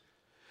his.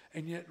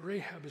 And yet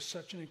Rahab is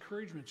such an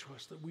encouragement to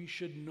us that we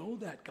should know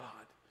that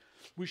God.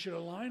 We should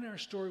align our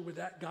story with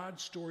that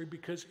God's story,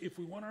 because if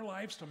we want our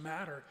lives to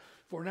matter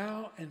for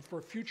now and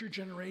for future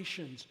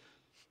generations,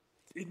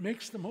 it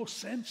makes the most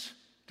sense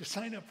to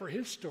sign up for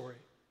his story.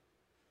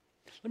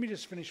 Let me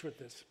just finish with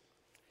this.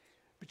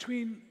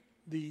 Between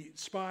the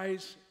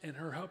spies and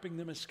her helping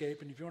them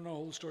escape, and if you want to know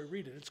the whole story,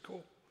 read it, it's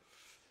cool.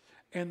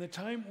 And the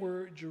time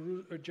where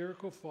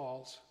Jericho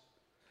falls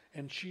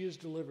and she is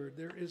delivered,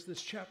 there is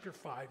this chapter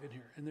 5 in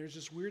here, and there's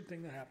this weird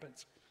thing that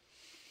happens.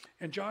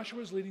 And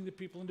Joshua is leading the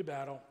people into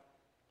battle,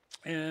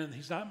 and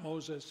he's not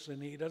Moses,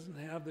 and he doesn't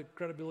have the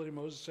credibility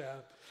Moses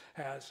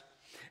has.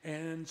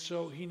 And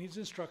so he needs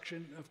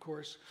instruction, of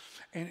course.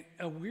 And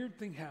a weird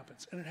thing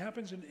happens, and it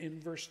happens in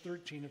verse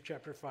 13 of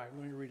chapter 5.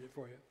 Let me read it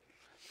for you.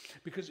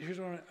 Because here's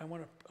what I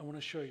want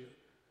to show you.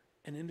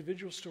 An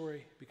individual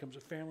story becomes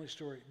a family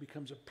story,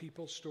 becomes a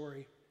people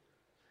story,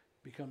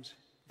 becomes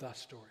the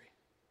story.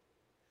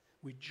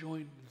 We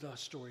join the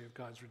story of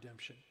God's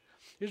redemption.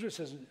 Here's what it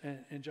says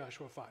in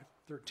Joshua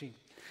 5:13.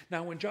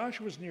 Now when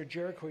Joshua was near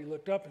Jericho, he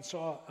looked up and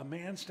saw a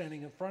man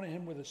standing in front of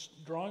him with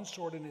a drawn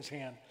sword in his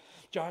hand.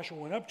 Joshua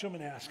went up to him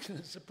and asked,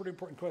 this is a pretty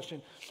important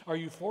question, are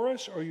you for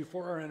us or are you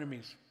for our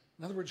enemies?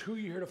 In other words, who are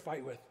you here to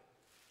fight with?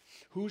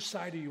 Whose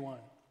side are you on?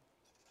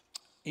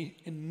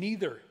 And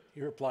neither,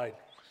 he replied.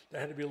 That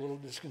had to be a little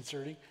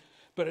disconcerting.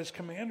 But as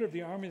commander of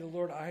the army of the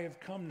Lord, I have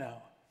come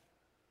now.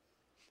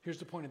 Here's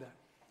the point of that.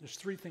 There's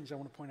 3 things I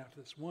want to point out to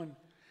this. One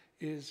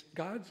is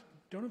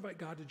don't invite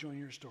God to join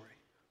your story.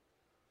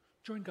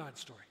 Join God's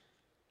story.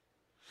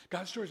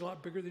 God's story is a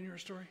lot bigger than your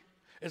story.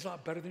 It's a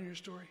lot better than your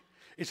story.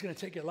 It's going to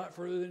take you a lot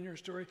further than your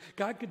story.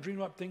 God could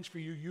dream up things for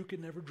you you could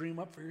never dream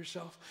up for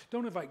yourself.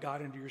 Don't invite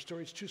God into your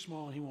story. It's too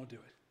small and he won't do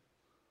it.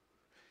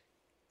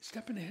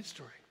 Step into his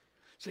story.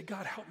 Say,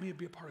 God, help me to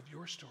be a part of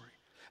your story.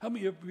 Help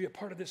me to be a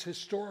part of this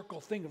historical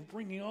thing of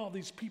bringing all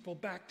these people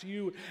back to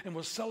you, and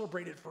we'll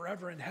celebrate it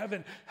forever in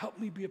heaven. Help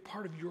me be a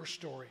part of your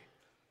story.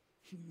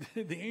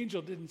 The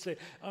angel didn't say,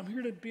 I'm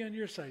here to be on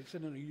your side. He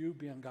said, no, you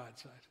be on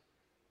God's side.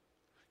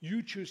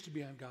 You choose to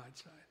be on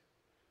God's side.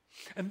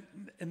 And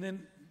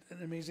then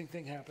an amazing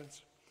thing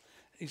happens.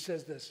 He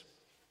says this,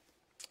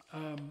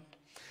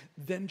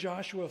 then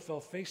Joshua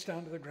fell face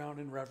down to the ground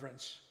in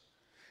reverence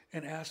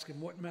and asked him,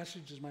 what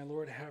message does my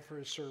Lord have for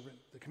his servant?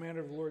 The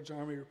commander of the Lord's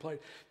army replied,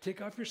 take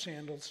off your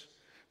sandals,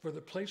 for the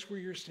place where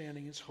you're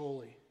standing is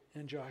holy.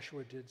 And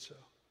Joshua did so.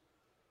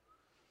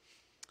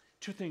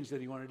 Two things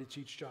that he wanted to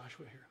teach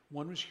Joshua here.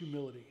 One was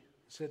humility.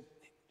 He said,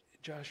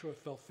 Joshua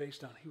fell face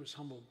down. He was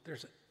humbled.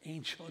 There's an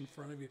angel in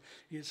front of you.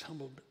 He is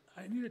humbled. But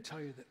I need to tell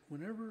you that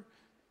whenever,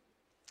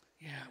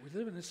 we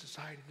live in a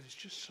society that is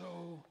just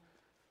so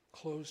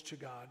close to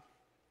God,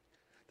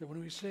 that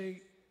when we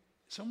say,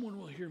 someone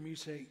will hear me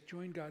say,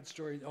 join God's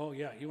story. Oh,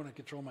 yeah, you want to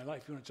control my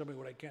life. You want to tell me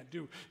what I can't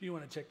do. You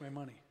want to take my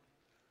money.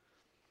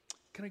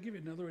 Can I give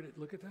you another way to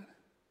look at that?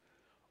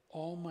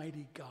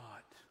 Almighty God,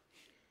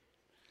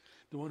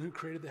 the one who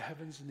created the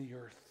heavens and the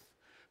earth,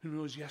 who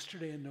knows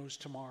yesterday and knows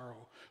tomorrow,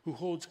 who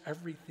holds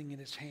everything in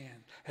his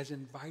hand, has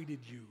invited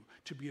you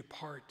to be a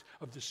part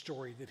of the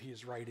story that he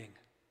is writing.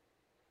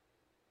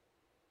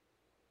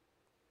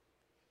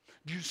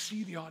 Do you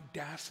see the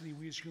audacity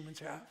we as humans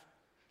have?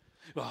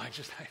 Well, I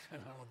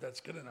don't know if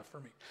that's good enough for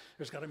me.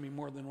 There's got to be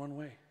more than one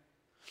way.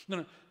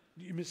 No,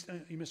 you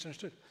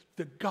misunderstood.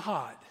 The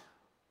God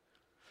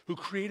who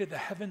created the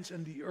heavens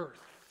and the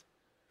earth,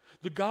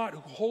 the God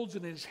who holds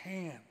it in his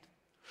hand,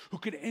 who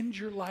could end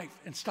your life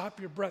and stop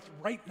your breath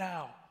right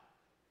now,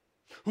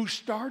 who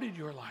started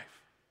your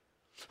life,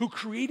 who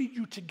created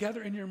you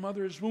together in your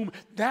mother's womb,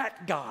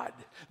 that God,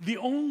 the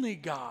only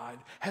God,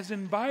 has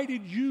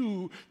invited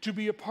you to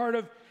be a part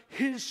of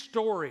his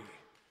story.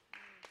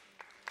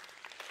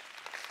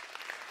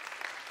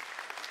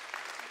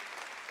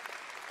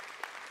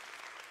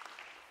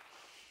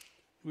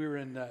 We were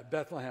in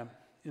Bethlehem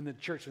in the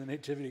Church of the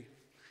Nativity,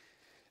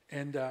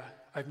 and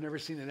I've never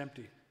seen it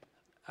empty.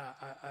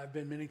 I've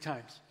been many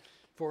times,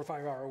 4 or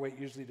 5 hour wait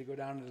usually to go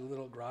down to the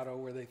little grotto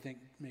where they think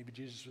maybe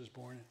Jesus was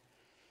born.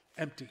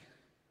 Empty.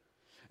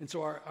 And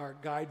so our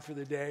guide for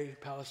the day,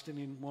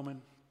 Palestinian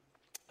woman,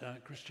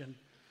 Christian,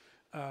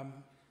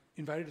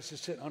 invited us to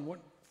sit on what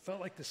felt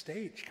like the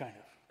stage, kind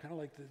of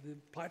like the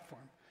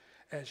platform,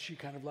 as she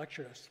kind of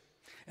lectured us.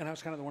 And I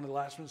was kind of one of the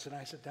last ones, and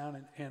I sat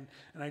down, and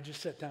I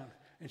just sat down.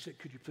 And she said,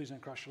 could you please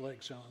uncross your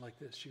legs? So I'm like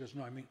this. She goes,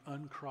 no, I mean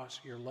uncross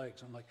your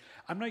legs. I'm like,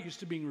 I'm not used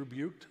to being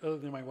rebuked other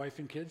than my wife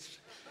and kids.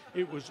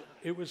 It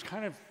was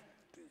kind of,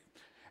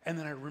 and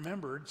then I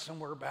remembered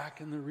somewhere back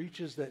in the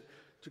reaches that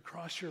to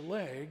cross your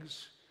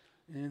legs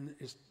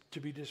is to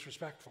be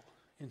disrespectful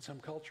in some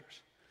cultures.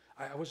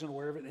 I wasn't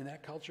aware of it in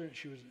that culture.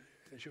 She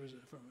was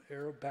from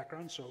Arab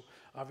background, so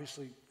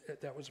obviously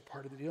that was a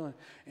part of the deal.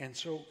 And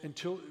so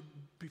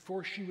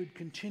before she would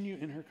continue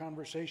in her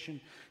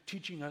conversation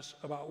teaching us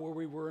about where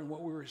we were and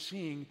what we were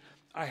seeing,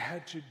 I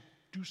had to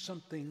do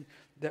something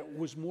that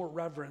was more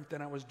reverent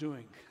than I was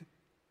doing.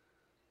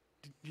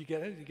 Did you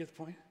get it? Did you get the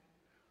point?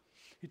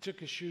 He took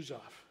his shoes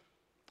off.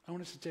 I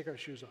want us to take our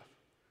shoes off.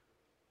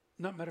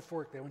 Not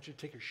metaphorically, I want you to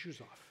take your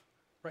shoes off.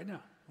 Right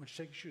now, I want you to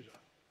take your shoes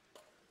off.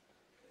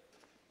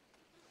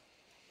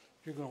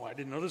 You're going, well, I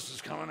didn't know this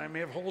was coming. I may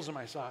have holes in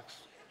my socks.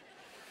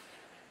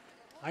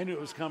 I knew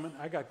it was coming.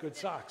 I got good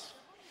socks.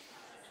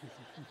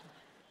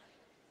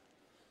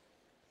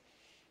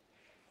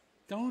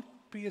 Don't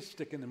be a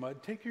stick in the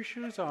mud. Take your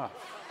shoes off.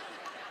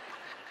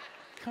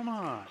 Come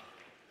on.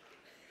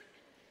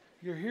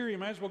 You're here. You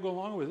might as well go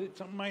along with it.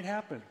 Something might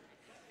happen.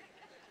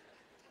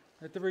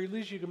 At the very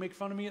least, you can make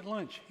fun of me at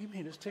lunch. He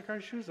made us take our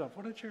shoes off.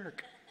 What a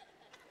jerk.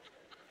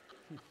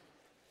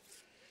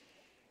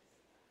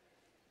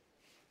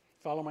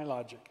 Follow my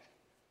logic.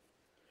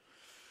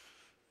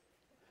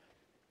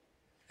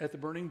 At the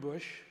burning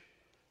bush,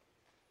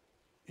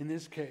 in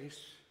this case,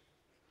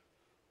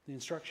 the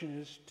instruction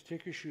is to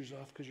take your shoes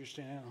off because you're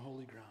standing on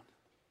holy ground.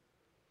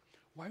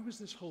 Why was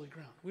this holy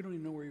ground? We don't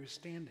even know where he was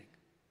standing.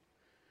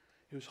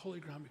 It was holy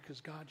ground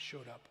because God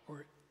showed up,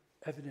 or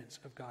evidence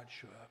of God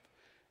showed up,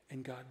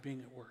 and God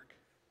being at work.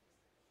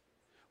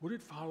 Would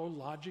it follow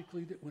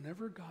logically that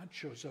whenever God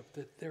shows up,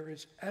 that there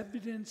is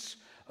evidence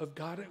of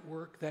God at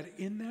work, that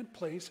in that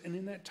place and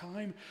in that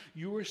time,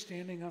 you are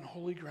standing on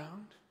holy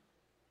ground?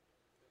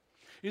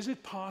 Is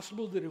it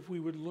possible that if we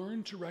would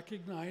learn to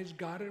recognize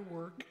God at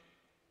work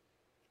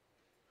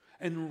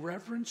and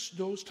reverence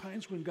those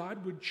times when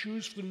God would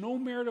choose through no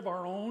merit of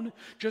our own,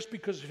 just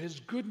because of his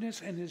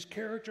goodness and his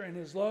character and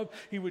his love,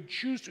 he would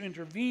choose to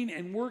intervene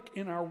and work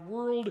in our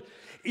world?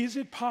 Is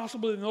it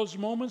possible in those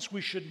moments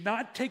we should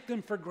not take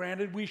them for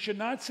granted? We should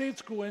not say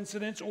it's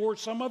coincidence or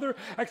some other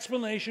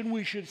explanation.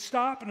 We should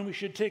stop and we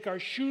should take our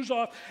shoes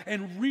off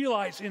and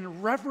realize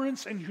in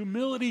reverence and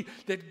humility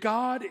that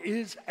God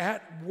is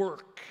at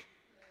work.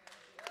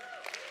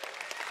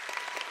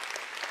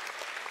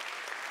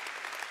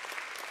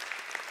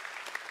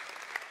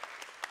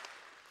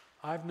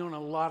 I've known a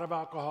lot of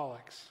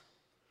alcoholics.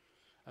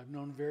 I've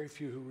known very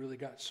few who really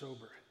got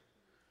sober.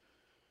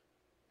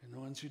 And the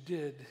ones who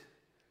did,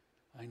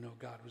 I know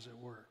God was at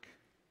work.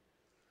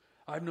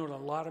 I've known a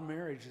lot of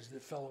marriages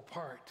that fell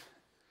apart,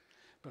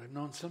 but I've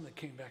known some that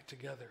came back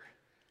together.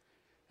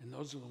 And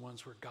those are the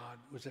ones where God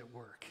was at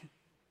work.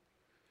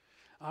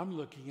 I'm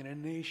looking at a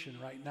nation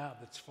right now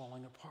that's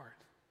falling apart.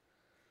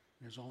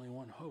 There's only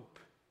one hope,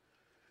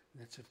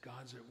 and that's if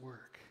God's at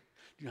work.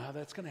 You know how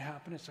that's going to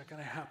happen? It's not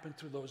going to happen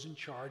through those in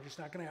charge. It's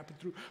not going to happen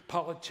through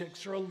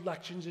politics or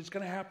elections. It's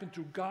going to happen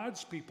through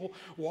God's people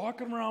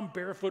walking around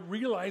barefoot,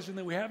 realizing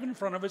that we have in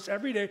front of us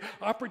every day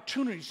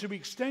opportunities to be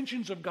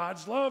extensions of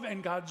God's love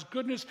and God's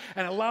goodness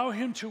and allow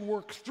him to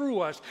work through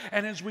us.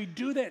 And as we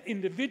do that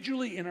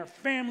individually, in our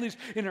families,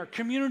 in our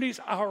communities,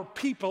 our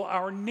people,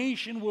 our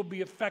nation will be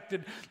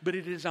affected. But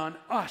it is on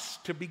us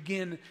to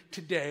begin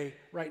today,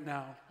 right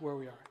now, where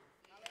we are.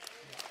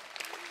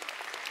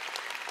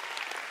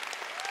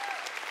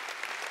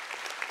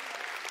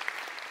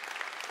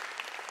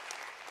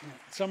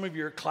 Some of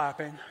you are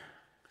clapping.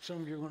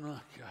 Some of you are going,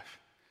 oh gosh.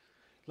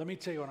 Let me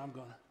tell you what I'm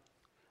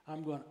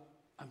going.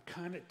 I'm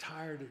kind of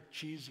tired of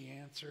cheesy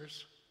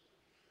answers.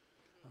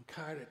 I'm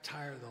kind of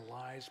tired of the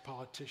lies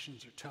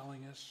politicians are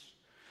telling us.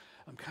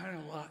 I'm kind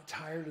of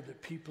tired of the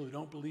people who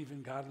don't believe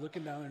in God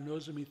looking down their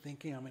nose at me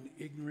thinking I'm an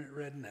ignorant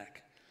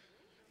redneck.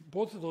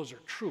 Both of those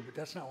are true, but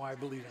that's not why I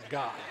believe in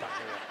God, by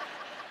the way.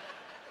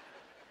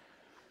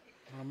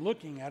 What I'm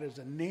looking at is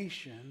a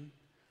nation,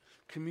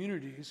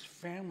 communities,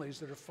 families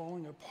that are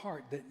falling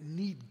apart that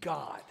need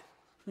God.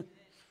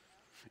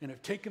 And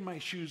have taken my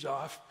shoes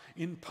off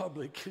in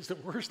public is the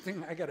worst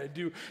thing I got to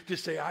do to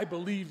say, I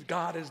believe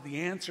God is the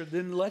answer.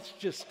 Then let's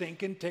just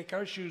stink and take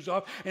our shoes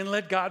off and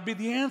let God be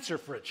the answer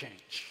for a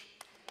change.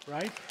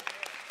 Right?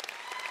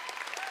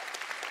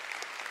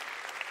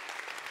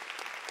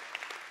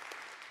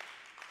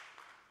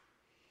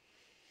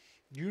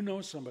 You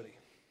know somebody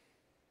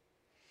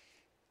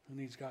who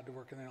needs God to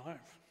work in their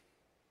life.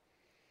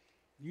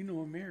 You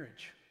know a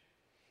marriage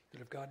that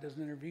if God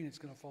doesn't intervene, it's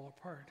going to fall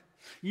apart.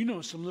 You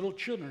know some little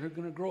children who are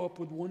going to grow up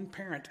with one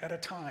parent at a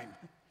time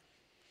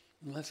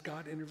unless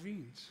God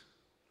intervenes.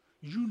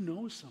 You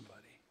know somebody.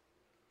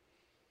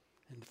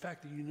 And the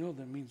fact that you know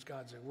them means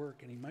God's at work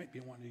and he might be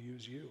wanting to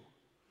use you.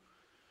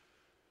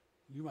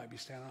 You might be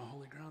standing on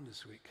holy ground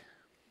this week.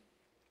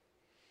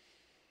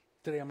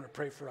 Today I'm going to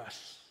pray for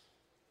us.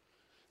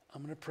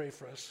 I'm going to pray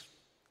for us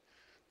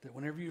that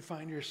whenever you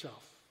find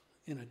yourself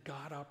in a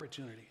God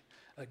opportunity,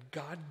 a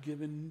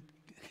God-given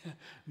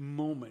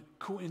moment,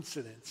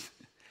 coincidence,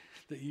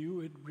 that you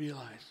would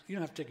realize, you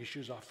don't have to take your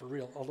shoes off for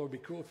real, although it'd be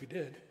cool if you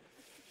did.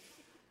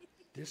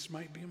 This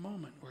might be a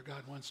moment where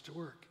God wants to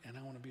work, and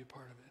I want to be a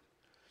part of it.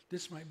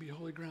 This might be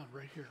holy ground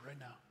right here, right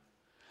now.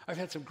 I've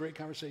had some great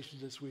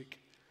conversations this week,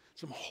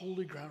 some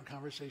holy ground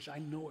conversations. I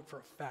know it for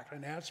a fact. I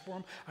didn't ask for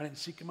them. I didn't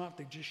seek them out.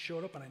 They just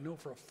showed up, and I know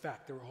for a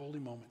fact they were holy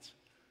moments.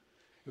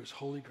 It was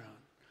holy ground.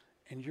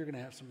 And you're going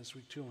to have some this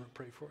week, too. I want to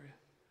pray for you.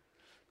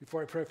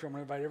 Before I pray for you, I'm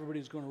going to invite everybody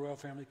who's going to Royal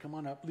Family. Come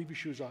on up. Leave your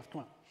shoes off.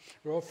 Come on.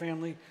 Royal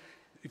Family.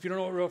 If you don't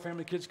know what Royal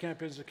Family Kids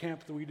Camp is, it's a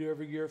camp that we do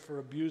every year for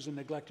abused and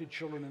neglected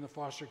children in the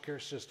foster care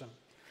system.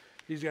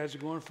 These guys are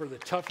going for the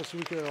toughest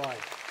week of their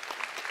life.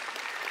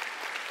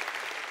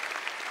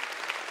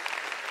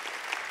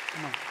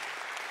 Come on.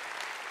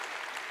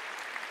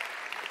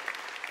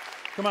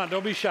 Come on,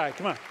 don't be shy.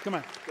 Come on, come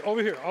on.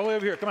 Over here, all the way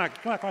over here. Come on,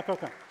 come on, come on, come on.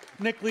 Come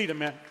on. Nick, lead him,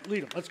 man.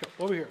 Lead him. Let's go.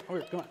 Over here,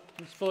 come on.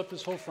 Let's fill up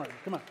this whole front.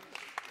 Come on,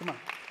 come on.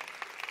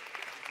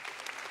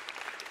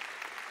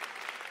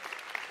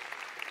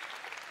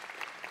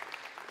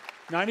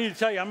 Now, I need to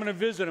tell you, I'm going to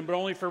visit them, but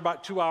only for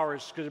about 2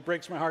 hours because it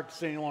breaks my heart to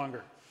stay any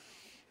longer.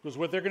 Because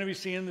what they're going to be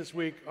seeing this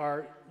week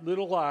are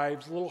little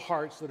lives, little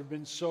hearts that have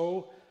been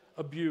so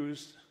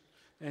abused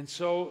and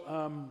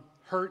so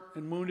hurt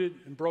and wounded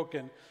and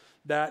broken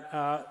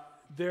that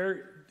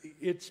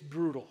it's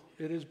brutal.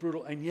 It is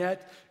brutal. And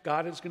yet,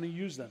 God is going to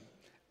use them.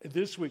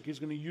 This week, he's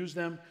going to use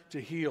them to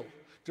heal,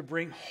 to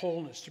bring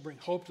wholeness, to bring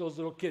hope to those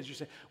little kids. You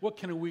say, what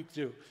can a week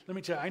do? Let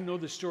me tell you, I know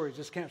the stories.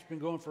 This camp's been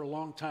going for a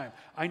long time.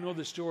 I know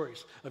the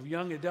stories of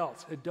young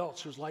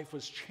adults whose life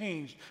was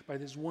changed by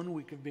this 1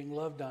 week of being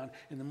loved on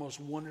in the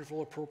most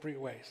wonderful, appropriate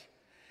ways.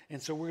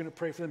 And so we're going to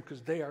pray for them because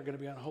they are going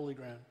to be on holy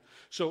ground.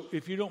 So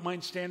if you don't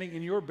mind standing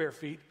in your bare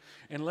feet,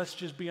 and let's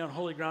just be on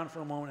holy ground for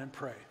a moment and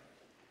pray.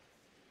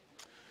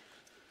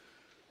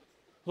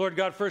 Lord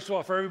God, first of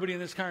all, for everybody in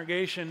this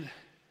congregation,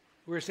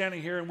 we're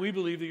standing here and we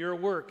believe that you're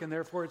at work and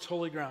therefore it's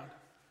holy ground.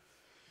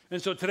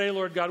 And so today,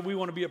 Lord God, we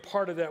want to be a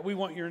part of that. We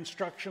want your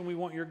instruction. We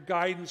want your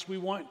guidance. We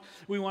want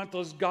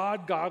those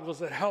God goggles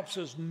that helps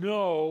us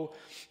know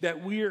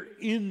that we are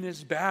in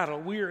this battle.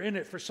 We are in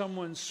it for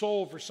someone's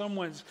soul, for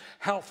someone's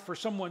health, for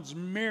someone's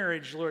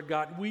marriage, Lord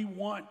God. We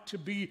want to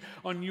be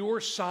on your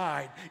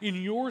side, in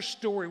your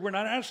story. We're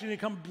not asking you to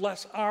come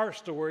bless our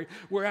story.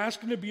 We're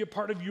asking to be a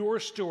part of your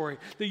story,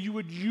 that you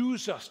would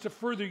use us to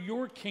further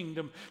your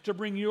kingdom, to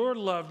bring your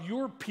love,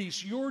 your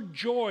peace, your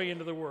joy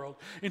into the world,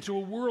 into a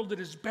world that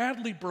is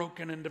badly broken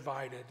and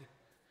divided.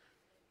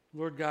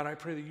 Lord God, I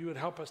pray that you would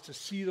help us to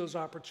see those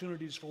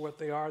opportunities for what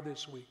they are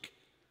this week.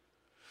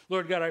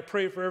 Lord God, I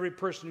pray for every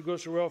person who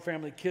goes to Royal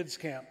Family Kids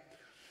Camp.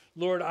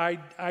 Lord,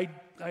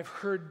 I've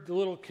heard the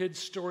little kids'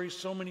 stories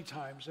so many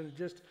times, and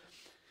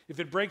if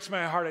it breaks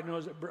my heart,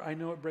 I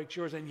know it breaks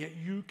yours, and yet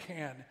you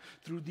can,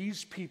 through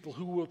these people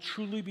who will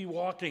truly be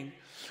walking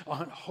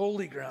on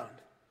holy ground,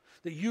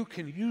 that you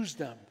can use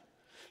them.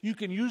 You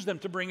can use them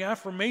to bring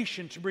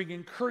affirmation, to bring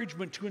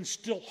encouragement, to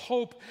instill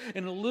hope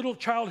in a little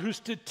child who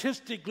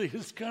statistically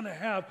is going to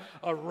have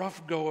a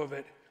rough go of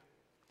it.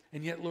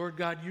 And yet, Lord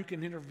God, you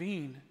can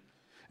intervene.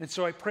 And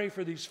so I pray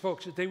for these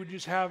folks that they would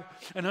just have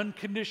an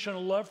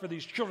unconditional love for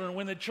these children. And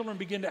when the children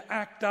begin to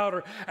act out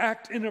or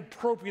act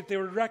inappropriate, they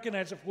would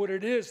recognize what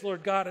it is,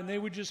 Lord God, and they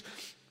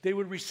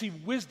would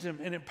receive wisdom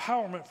and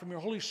empowerment from your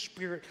Holy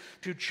Spirit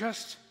to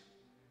just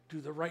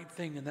do the right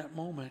thing in that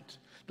moment.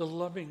 The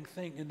loving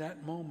thing in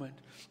that moment,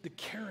 the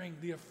caring,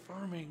 the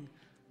affirming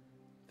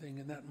thing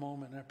in that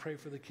moment. And I pray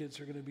for the kids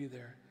who are going to be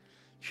there.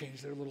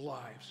 Change their little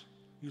lives.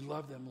 You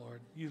love them, Lord.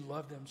 You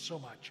love them so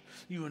much.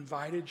 You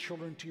invited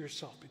children to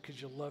yourself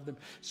because you love them.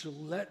 So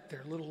let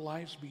their little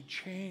lives be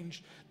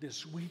changed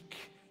this week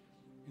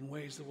in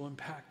ways that will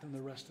impact them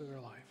the rest of their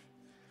life.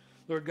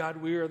 Lord God,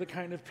 we are the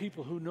kind of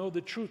people who know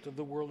the truth of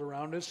the world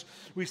around us.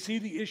 We see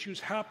the issues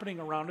happening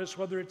around us,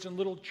 whether it's in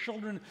little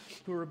children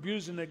who are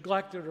abused and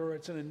neglected, or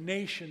it's in a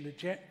nation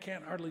that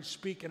can't hardly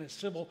speak in a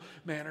civil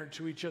manner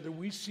to each other.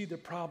 We see the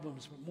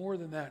problems, but more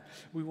than that,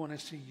 we want to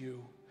see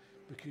you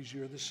because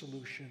you're the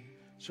solution.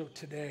 So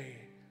today,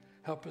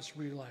 help us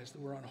realize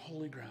that we're on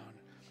holy ground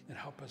and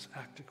help us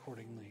act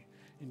accordingly.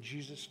 In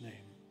Jesus' name,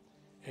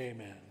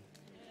 amen.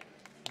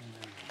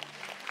 Amen.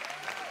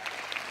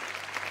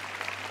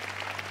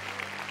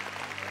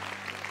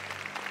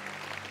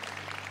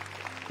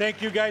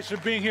 Thank you guys for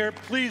being here.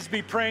 Please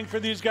be praying for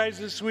these guys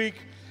this week.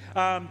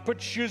 Put your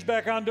shoes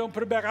back on. Don't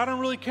put it back. I don't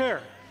really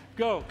care.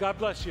 Go. God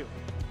bless you.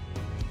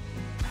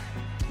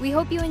 We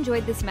hope you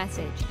enjoyed this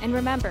message. And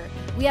remember,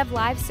 we have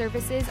live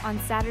services on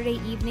Saturday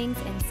evenings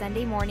and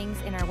Sunday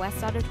mornings in our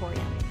West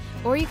Auditorium.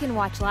 Or you can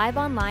watch live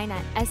online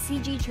at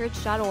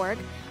scgchurch.org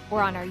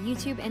or on our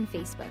YouTube and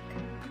Facebook.